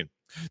application.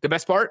 The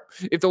best part?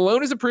 If the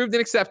loan is approved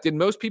and accepted,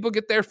 most people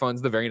get their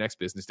funds the very next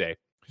business day.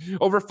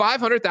 Over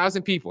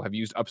 500,000 people have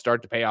used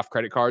Upstart to pay off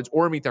credit cards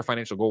or meet their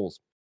financial goals.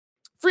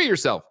 Free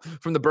yourself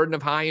from the burden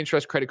of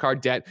high-interest credit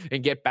card debt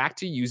and get back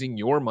to using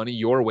your money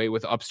your way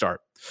with Upstart.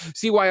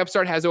 See why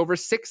Upstart has over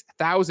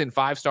 6,000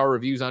 five-star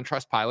reviews on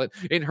Trustpilot,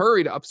 and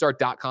hurry to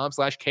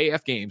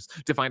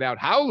upstart.com/kfgames to find out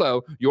how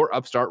low your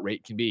Upstart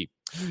rate can be.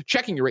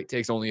 Checking your rate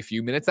takes only a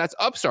few minutes. That's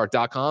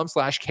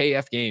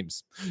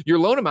upstart.com/kfgames. Your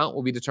loan amount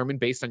will be determined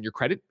based on your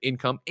credit,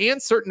 income,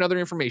 and certain other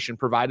information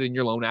provided in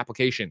your loan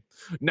application.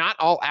 Not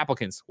all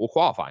applicants will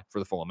qualify for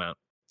the full amount.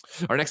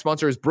 Our next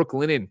sponsor is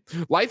Brooklinen.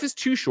 Life is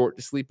too short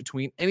to sleep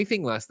between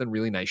anything less than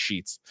really nice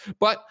sheets.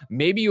 But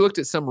maybe you looked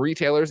at some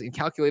retailers and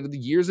calculated the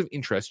years of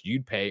interest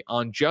you'd pay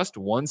on just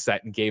one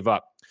set and gave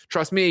up.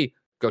 Trust me,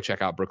 go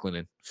check out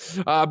Brooklinen.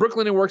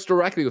 Brooklinen works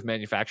directly with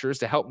manufacturers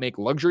to help make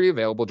luxury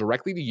available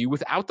directly to you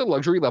without the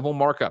luxury level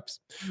markups.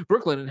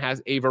 Brooklinen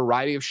has a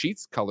variety of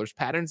sheets, colors,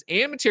 patterns,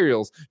 and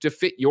materials to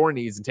fit your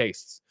needs and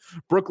tastes.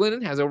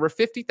 Brooklinen has over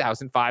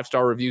 50,000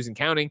 five-star reviews and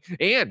counting,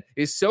 and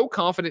is so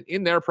confident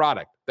in their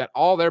product that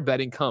all their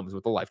bedding comes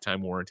with a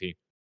lifetime warranty.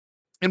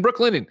 And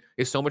Brooklinen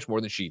is so much more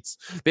than sheets.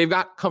 They've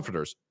got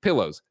comforters,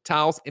 pillows,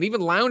 towels, and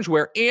even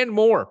loungewear and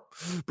more.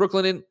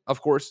 Brooklinen,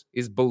 of course,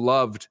 is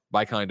beloved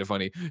by Kind of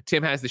Funny.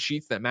 Tim has the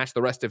sheets that match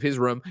the rest of his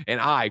room, and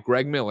I,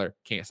 Greg Miller,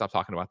 can't stop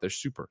talking about their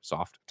super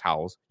soft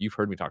towels. You've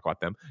heard me talk about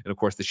them. And of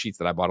course, the sheets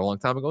that I bought a long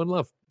time ago and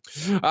love.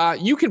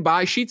 You can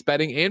buy sheets,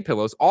 bedding, and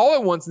pillows all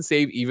at once and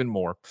save even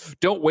more.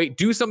 Don't wait.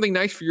 Do something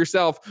nice for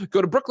yourself.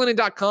 Go to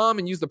brooklinen.com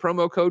and use the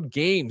promo code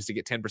GAMES to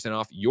get 10%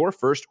 off your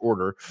first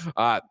order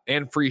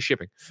and free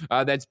shipping.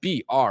 That's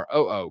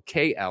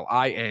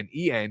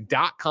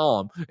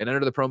BROOKLINEN.com and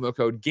enter the promo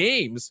code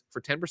GAMES for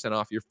 10%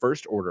 off your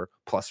first order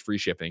plus free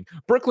shipping.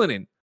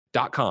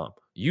 Brooklinen.com.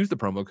 Use the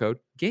promo code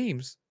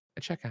GAMES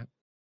at checkout.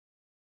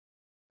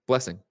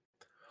 Blessing.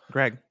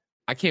 Greg.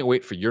 I can't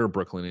wait for your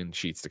Brooklinen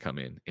sheets to come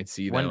in and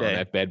see them on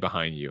that bed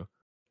behind you.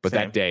 But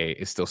that day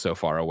is still so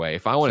far away.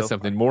 If I wanted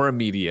something more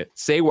immediate,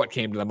 say what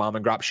came to the mom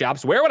and grop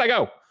shops, where would I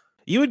go?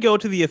 You would go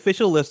to the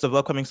official list of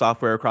upcoming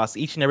software across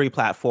each and every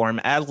platform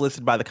as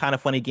listed by the Kind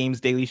of Funny Games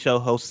Daily Show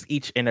hosts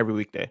each and every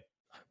weekday.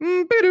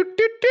 Yeah.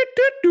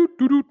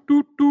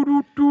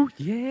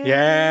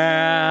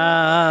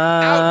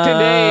 Out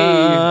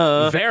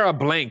today, Vera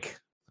Blank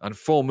on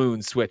Full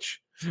Moon Switch.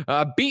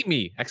 Beat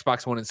Me,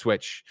 Xbox One and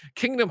Switch.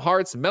 Kingdom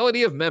Hearts,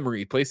 Melody of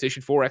Memory,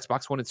 PlayStation 4,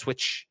 Xbox One and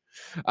Switch.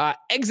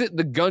 Exit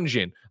the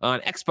Gungeon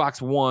on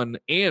Xbox One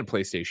and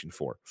PlayStation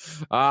 4.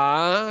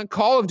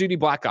 Call of Duty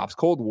Black Ops,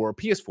 Cold War,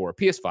 PS4,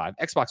 PS5,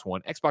 Xbox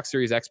One, Xbox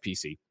Series X,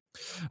 PC.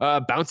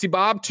 Bouncy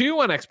Bob 2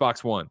 on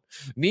Xbox One.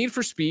 Need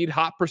for Speed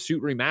Hot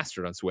Pursuit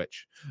Remastered on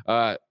Switch.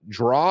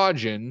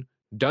 Drawgen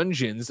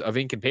Dungeons of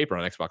Ink and Paper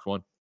on Xbox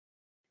One.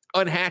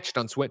 Unhatched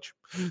on Switch.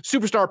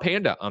 Superstar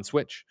Panda on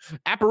Switch.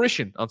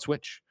 Apparition on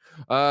Switch.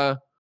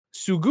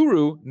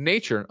 Suguru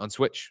Nature on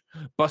Switch.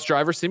 Bus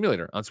Driver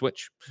Simulator on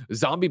Switch.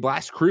 Zombie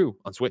Blast Crew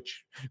on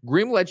Switch.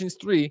 Grim Legends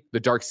 3 The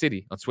Dark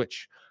City on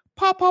Switch.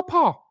 Paw Paw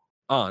Paw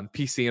on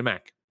PC and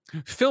Mac.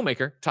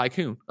 Filmmaker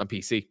Tycoon on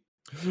PC.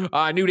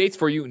 New dates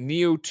for you.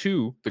 Neo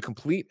 2, the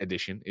complete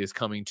edition, is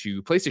coming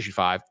to PlayStation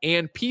 5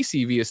 and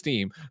PC via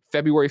Steam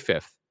February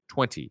 5th,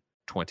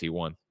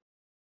 2021.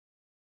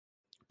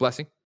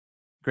 Blessing.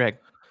 Greg.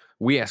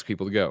 We ask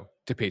people to go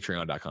to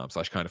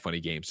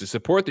patreon.com/kindoffunnygames to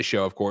support the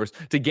show, of course,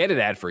 to get it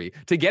ad-free,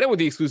 to get it with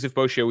the exclusive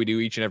post show we do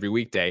each and every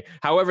weekday.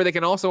 However, they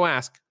can also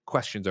ask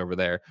questions over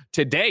there.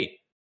 Today,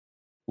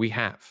 we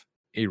have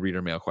a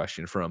reader mail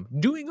question from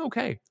Doing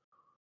Okay.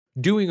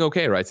 Doing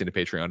Okay writes into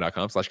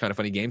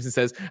patreon.com/kindoffunnygames and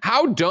says,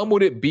 how dumb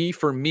would it be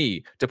for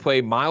me to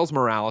play Miles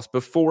Morales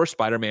before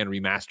Spider-Man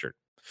Remastered?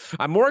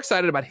 I'm more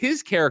excited about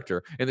his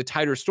character and the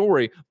tighter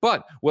story,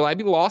 but will I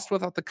be lost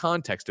without the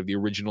context of the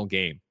original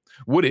game?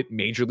 Would it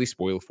majorly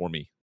spoil for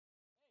me?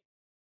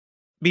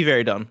 Be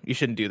very dumb. You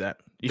shouldn't do that.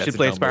 You That's should a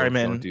play dumb move. Don't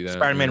Spider-Man do that.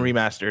 Spider-Man Yeah.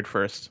 Remastered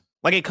first.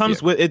 Like it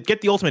comes with it.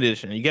 Get the Ultimate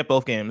Edition. You get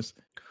both games.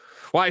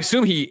 Well, I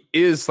assume he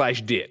is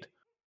 / did,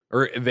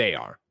 or they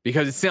are,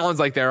 because it sounds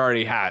like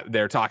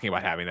they're talking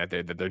about having that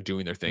they're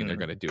doing their thing. They're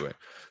going to do it.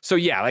 So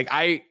yeah, like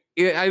I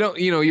don't,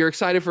 you're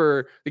excited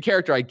for the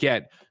character. I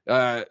get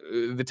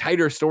the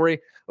tighter story.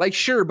 Like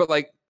sure, but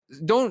like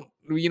don't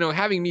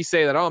having me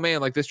say that, oh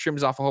man, like this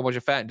trims off a whole bunch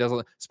of fat and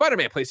doesn't.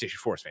 Spider-Man PlayStation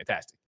 4 is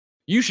fantastic.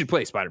 You should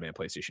play Spider-Man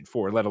PlayStation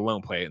 4, let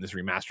alone play it in this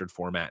remastered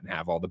format and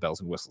have all the bells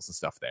and whistles and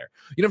stuff there.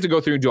 You don't have to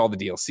go through and do all the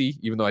DLC,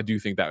 even though I do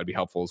think that would be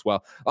helpful as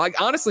well. Like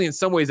honestly, in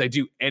some ways, I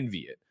do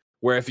envy it.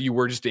 Where if you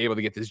were just able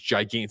to get this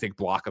gigantic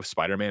block of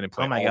Spider-Man and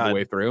play all the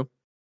way through.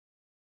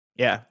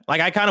 Yeah,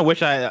 like I kind of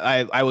wish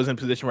I was in a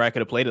position where I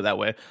could have played it that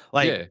way.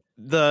 Like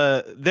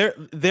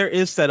there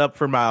is set up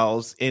for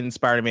Miles in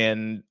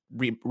Spider-Man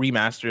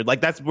Remastered.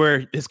 Like that's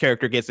where his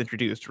character gets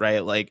introduced,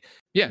 right? Like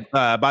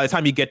by the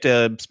time you get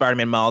to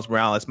Spider-Man Miles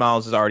Morales,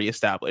 Miles is already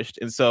established.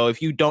 And so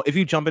if you jump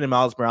into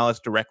Miles Morales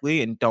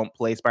directly and don't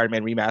play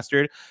Spider-Man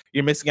Remastered,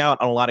 you're missing out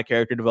on a lot of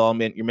character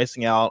development. You're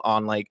missing out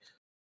on like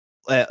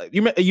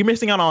you're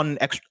missing out on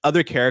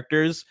other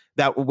characters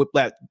that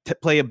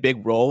play a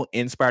big role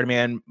in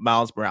Spider-Man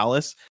Miles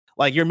Morales.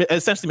 Like you're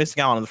essentially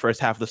missing out on the first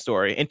half of the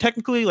story. And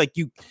technically, like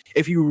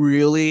if you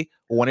really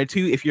wanted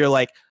to, if you're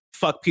like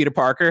fuck Peter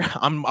Parker,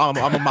 I'm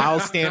a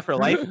Miles stan for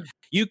life,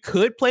 you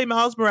could play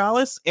Miles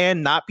Morales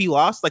and not be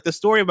lost. Like the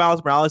story of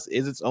Miles Morales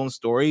is its own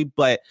story,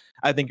 but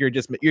I think you're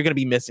going to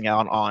be missing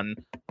out on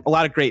a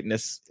lot of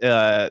greatness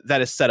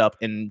that is set up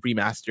in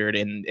Remastered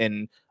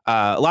and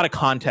a lot of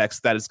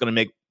context that is going to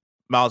make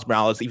Miles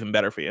Morales even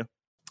better for you.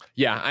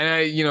 Yeah,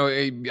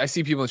 and I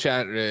see people in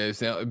chat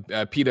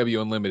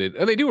PW Unlimited,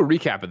 and they do a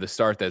recap of the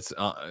start that's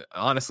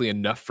honestly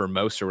enough for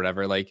most or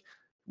whatever. Like,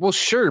 well,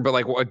 sure, but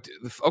like, what?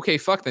 Okay,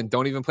 fuck. Then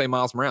don't even play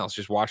Miles Morales.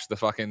 Just watch the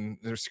fucking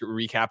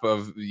recap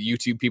of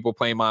YouTube people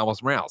playing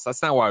Miles Morales.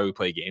 That's not why we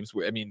play games.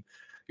 I mean,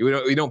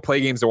 we don't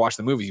play games to watch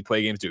the movies. You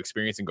play games to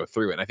experience and go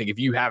through it. And I think if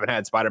you haven't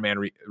had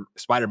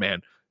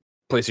Spider-Man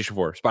PlayStation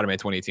 4, Spider-Man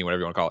 2018,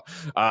 whatever you want to call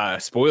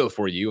it, spoiled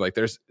for you. Like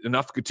there's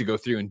enough to go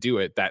through and do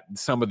it that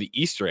some of the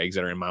Easter eggs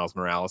that are in Miles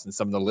Morales and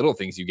some of the little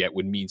things you get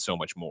would mean so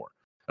much more.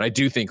 And I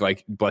do think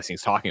like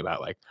Blessing's talking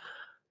about, like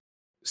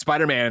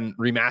Spider-Man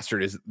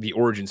Remastered is the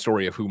origin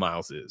story of who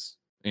Miles is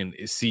and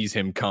it sees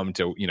him come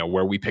to,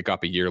 where we pick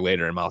up a year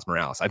later in Miles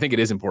Morales. I think it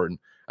is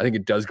important. I think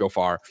it does go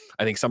far.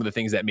 I think some of the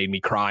things that made me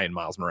cry in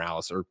Miles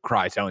Morales or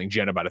cry telling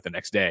Jen about it the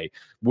next day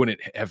wouldn't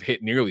have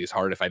hit nearly as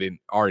hard if I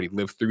didn't already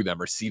live through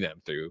them or see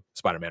them through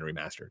Spider-Man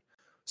Remastered.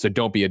 So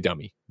don't be a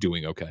dummy.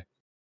 Doing okay.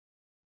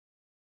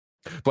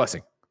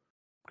 Blessing.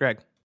 Greg.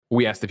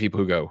 We ask the people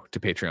who go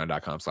to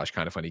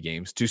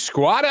patreon.com/kindoffunnygames to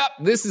squad up.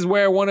 This is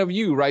where one of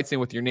you writes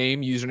in with your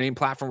name, username,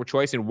 platform of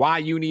choice, and why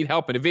you need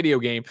help in a video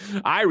game.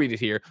 I read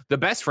it here. The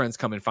best friends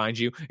come and find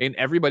you, and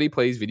everybody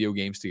plays video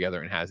games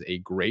together and has a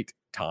great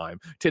time.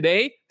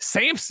 Today,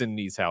 Samson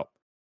needs help.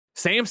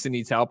 Samson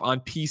needs help on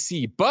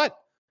PC, but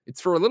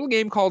it's for a little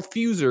game called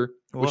Fuser,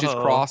 which is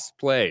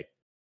cross-play.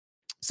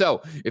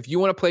 So if you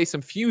want to play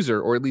some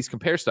Fuser or at least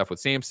compare stuff with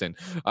Samson,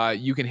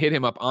 you can hit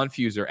him up on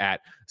Fuser at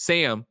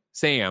Sam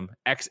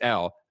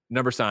XL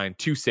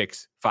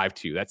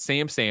 #2652. That's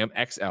Sam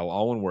XL,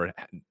 all one word,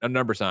 a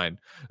 #2652.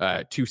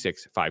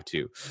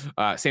 2652.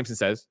 Samson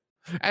says,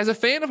 as a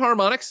fan of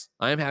harmonics,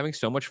 I am having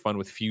so much fun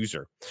with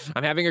Fuser.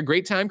 I'm having a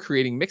great time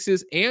creating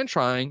mixes and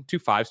trying to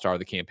 5-star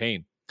the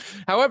campaign.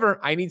 However,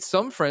 I need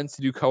some friends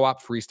to do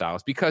co-op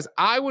freestyles because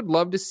I would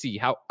love to see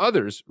how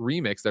others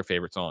remix their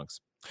favorite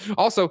songs.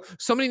 Also,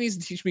 somebody needs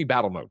to teach me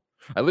battle mode.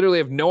 I literally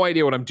have no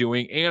idea what I'm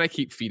doing, and I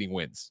keep feeding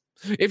wins.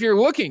 If you're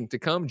looking to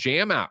come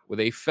jam out with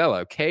a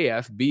fellow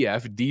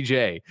KFBF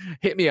DJ,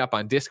 hit me up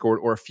on Discord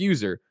or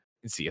Fuser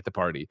and see you at the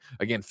party.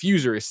 Again,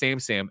 Fuser is Sam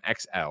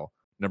XL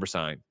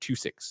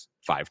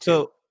 #2652.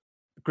 So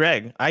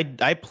Greg,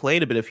 I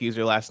played a bit of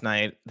Fuser last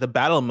night, the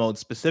battle mode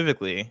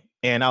specifically,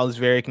 and I was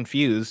very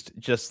confused,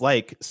 just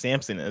like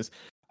Samson is.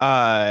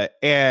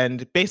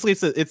 And basically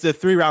it's a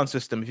 3-round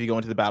system if you go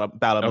into the battle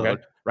Okay.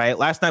 mode, right?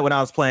 Last night when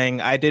I was playing,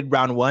 I did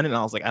round 1 and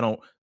I was like,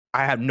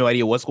 I have no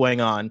idea what's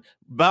going on.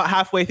 About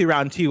halfway through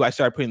round 2, I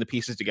started putting the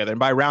pieces together, and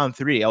by round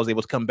 3, I was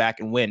able to come back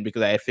and win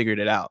because I had figured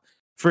it out.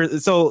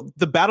 So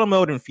the battle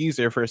mode in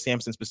Fuser for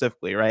Samson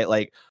specifically, right?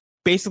 Like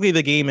basically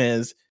the game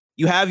is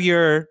you have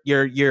your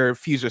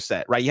Fuser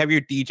set, right? You have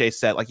your DJ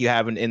set like you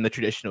have in the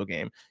traditional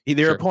game. Your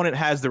Sure. opponent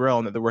has their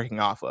own that they're working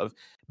off of.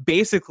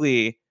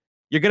 Basically,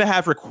 you're gonna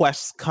have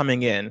requests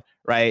coming in,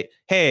 right?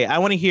 Hey, I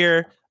want to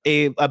hear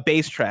a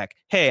bass track.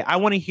 Hey, I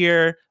want to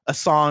hear a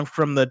song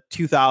from the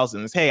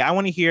 2000s. Hey, I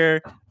want to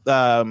hear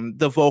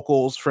the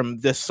vocals from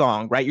this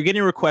song, right? You're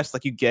getting requests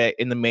like you get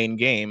in the main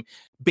game.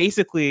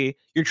 Basically,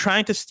 you're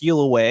trying to steal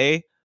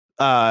away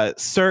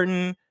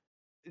certain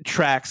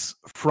tracks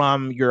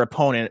from your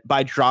opponent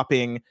by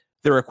dropping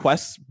the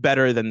requests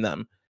better than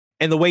them.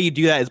 And the way you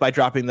do that is by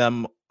dropping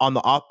them on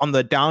the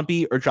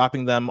downbeat or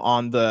dropping them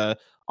on the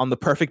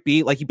perfect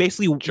beat. Like you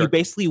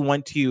basically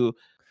want to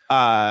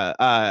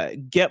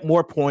get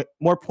more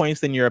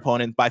points than your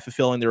opponent by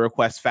fulfilling the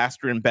requests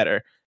faster and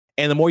better.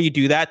 And the more you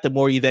do that, the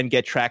more you then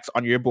get tracks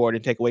on your board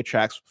and take away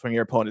tracks from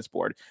your opponent's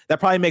board. That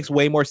probably makes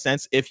way more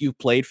sense if you've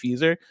played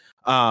Fuser.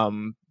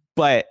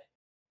 But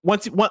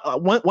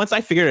once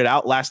I figured it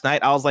out last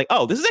night, I was like,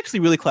 oh, this is actually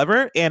really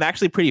clever and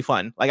actually pretty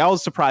fun. Like I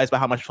was surprised by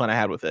how much fun I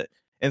had with it.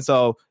 And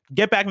so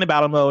get back into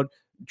battle mode,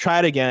 try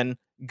it again.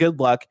 Good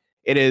luck.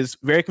 It is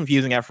very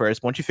confusing at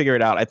first. Once you figure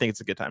it out, I think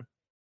it's a good time.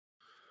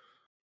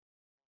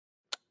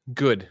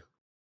 Good.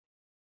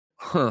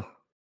 Huh.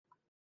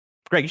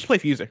 Greg, you should play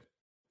Fuser.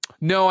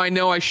 No, I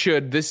know I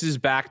should. This is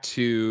back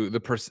to the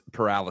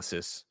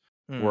paralysis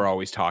we're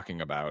always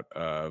talking about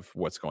of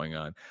what's going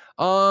on.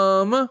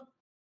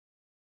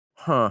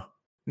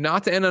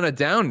 Not to end on a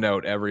down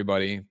note,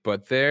 everybody,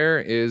 but there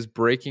is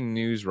breaking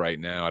news right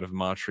now out of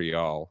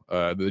Montreal.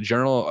 The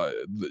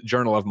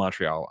Journal of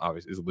Montreal,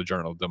 obviously, is the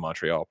Journal de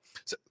Montreal.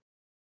 So,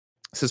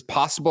 it says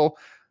possible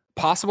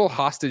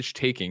hostage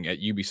taking at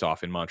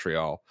Ubisoft in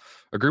Montreal.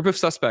 A group of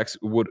suspects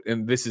would,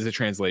 and this is a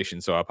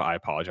translation, so I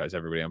apologize,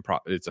 everybody.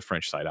 It's a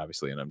French site,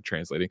 obviously, and I'm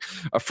translating.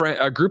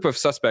 A group of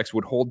suspects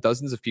would hold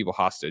dozens of people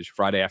hostage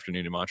Friday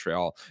afternoon in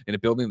Montreal in a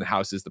building that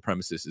houses the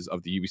premises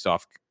of the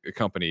Ubisoft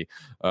company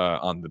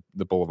on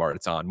the boulevard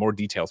it's on. More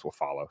details will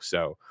follow.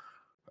 So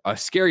a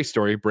scary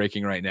story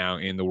breaking right now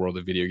in the world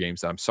of video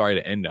games that I'm sorry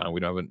to end on. We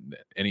don't have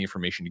any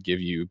information to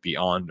give you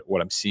beyond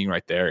what I'm seeing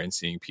right there and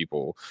seeing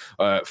people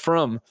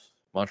from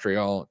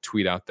Montreal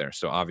tweet out there.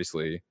 So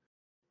obviously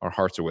our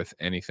hearts are with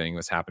anything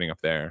that's happening up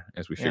there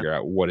as we figure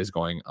out what is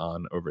going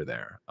on over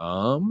there.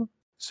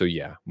 So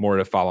yeah, more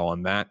to follow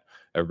on that.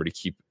 Everybody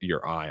keep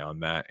your eye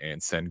on that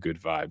and send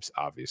good vibes,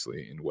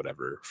 obviously, in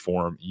whatever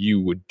form you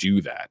would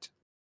do that.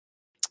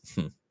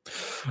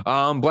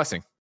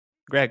 Blessing.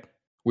 Greg.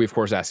 We, of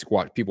course, ask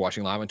people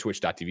watching live on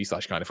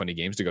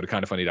twitch.tv/kindoffunnygames to go to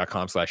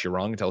kindoffunny.com/you're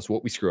wrong and tell us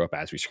what we screw up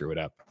as we screw it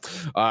up.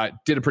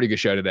 Did a pretty good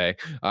show today.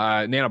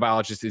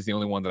 Nanobiologist is the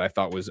only one that I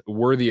thought was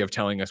worthy of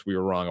telling us we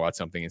were wrong about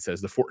something. It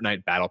says the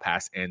Fortnite Battle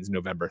Pass ends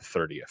November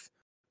 30th.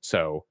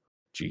 So,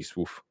 geez,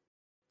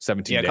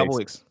 17 days. A couple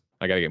weeks.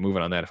 I got to get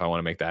moving on that if I want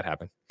to make that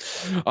happen.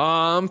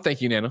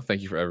 Thank you, Nano.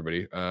 Thank you for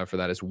everybody for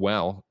that as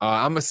well.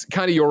 I'm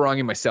kind of you're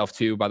wronging myself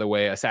too, by the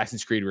way.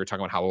 Assassin's Creed, we were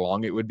talking about how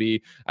long it would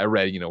be. I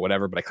read,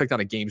 whatever, but I clicked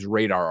on a Games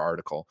Radar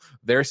article.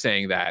 They're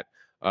saying that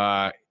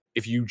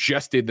if you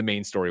just did the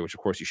main story, which of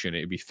course you shouldn't,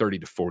 it'd be 30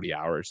 to 40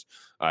 hours.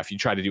 If you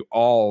try to do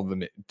all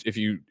the, if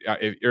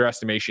your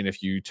estimation,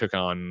 if you took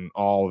on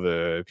all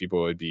the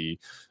people, it would be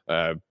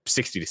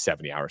 60 to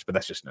 70 hours, but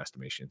that's just an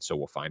estimation. So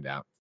we'll find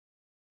out.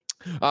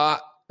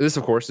 This,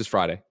 of course, is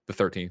Friday, the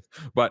 13th.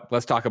 But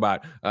let's talk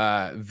about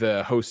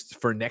the hosts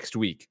for next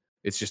week.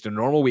 It's just a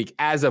normal week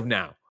as of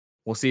now.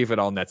 We'll see if it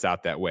all nets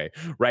out that way.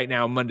 Right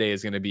now, Monday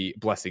is going to be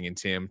Blessing and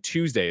Tim.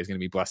 Tuesday is going to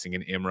be Blessing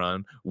and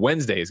Imran.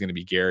 Wednesday is going to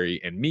be Gary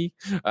and me.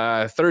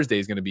 Thursday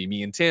is going to be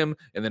me and Tim.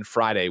 And then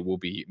Friday will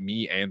be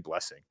me and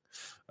Blessing.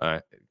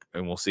 And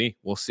we'll see.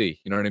 We'll see.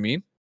 You know what I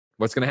mean?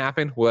 What's going to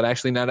happen? Will it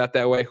actually net out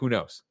that way? Who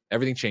knows?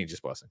 Everything changes,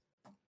 Blessing.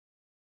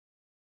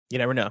 You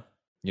never know.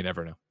 You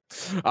never know.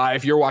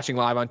 If you're watching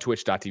live on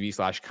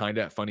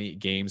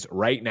twitch.tv/kindafunnygames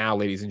right now,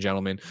 ladies and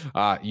gentlemen,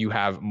 you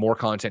have more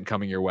content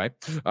coming your way.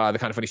 The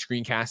Kinda Funny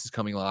screencast is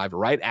coming live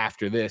right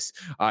after this.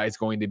 It's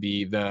going to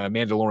be the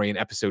Mandalorian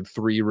episode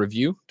 3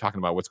 review, talking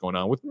about what's going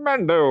on with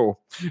Mando.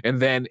 And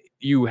then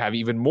you have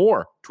even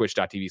more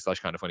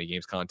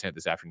twitch.tv/kindafunnygames content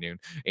this afternoon.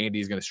 Andy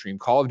is going to stream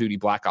Call of Duty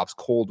Black Ops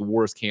Cold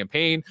War's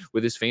campaign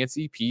with his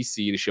fancy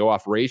PC to show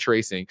off ray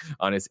tracing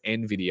on his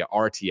NVIDIA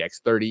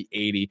RTX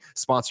 3080,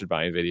 sponsored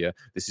by NVIDIA.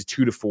 This is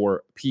 2 to 4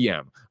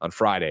 p.m. on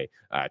Friday,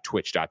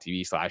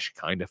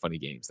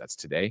 twitch.tv/kindafunnygames. That's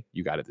today.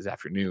 You got it this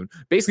afternoon.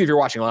 Basically, if you're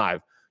watching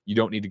live, you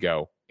don't need to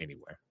go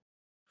anywhere.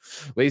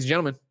 Ladies and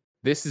gentlemen,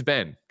 this has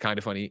been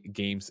Kinda Funny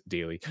Games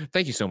Daily.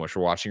 Thank you so much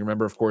for watching.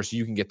 Remember, of course,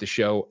 you can get the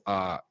show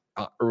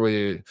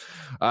You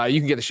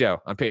can get the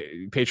show on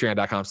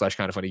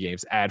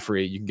patreon.com/kindoffunnygames ad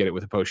free. You can get it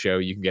with a post show.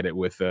 You can get it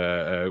with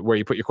where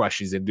you put your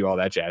questions and do all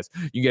that jazz.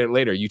 You can get it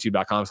later,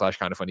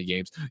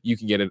 youtube.com/kindoffunnygames. You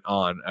can get it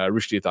on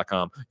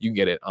roosterteeth.com. You can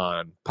get it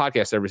on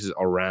podcast services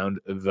around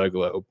the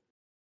globe.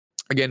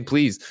 Again,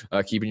 please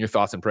keep in your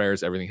thoughts and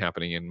prayers everything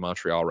happening in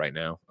Montreal right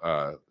now.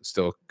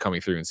 Still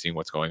coming through and seeing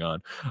what's going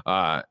on.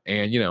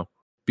 And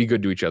be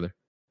good to each other.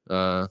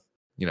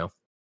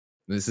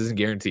 This isn't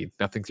guaranteed.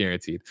 Nothing's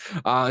guaranteed.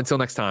 Until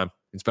next time,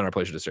 it's been our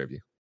pleasure to serve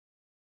you.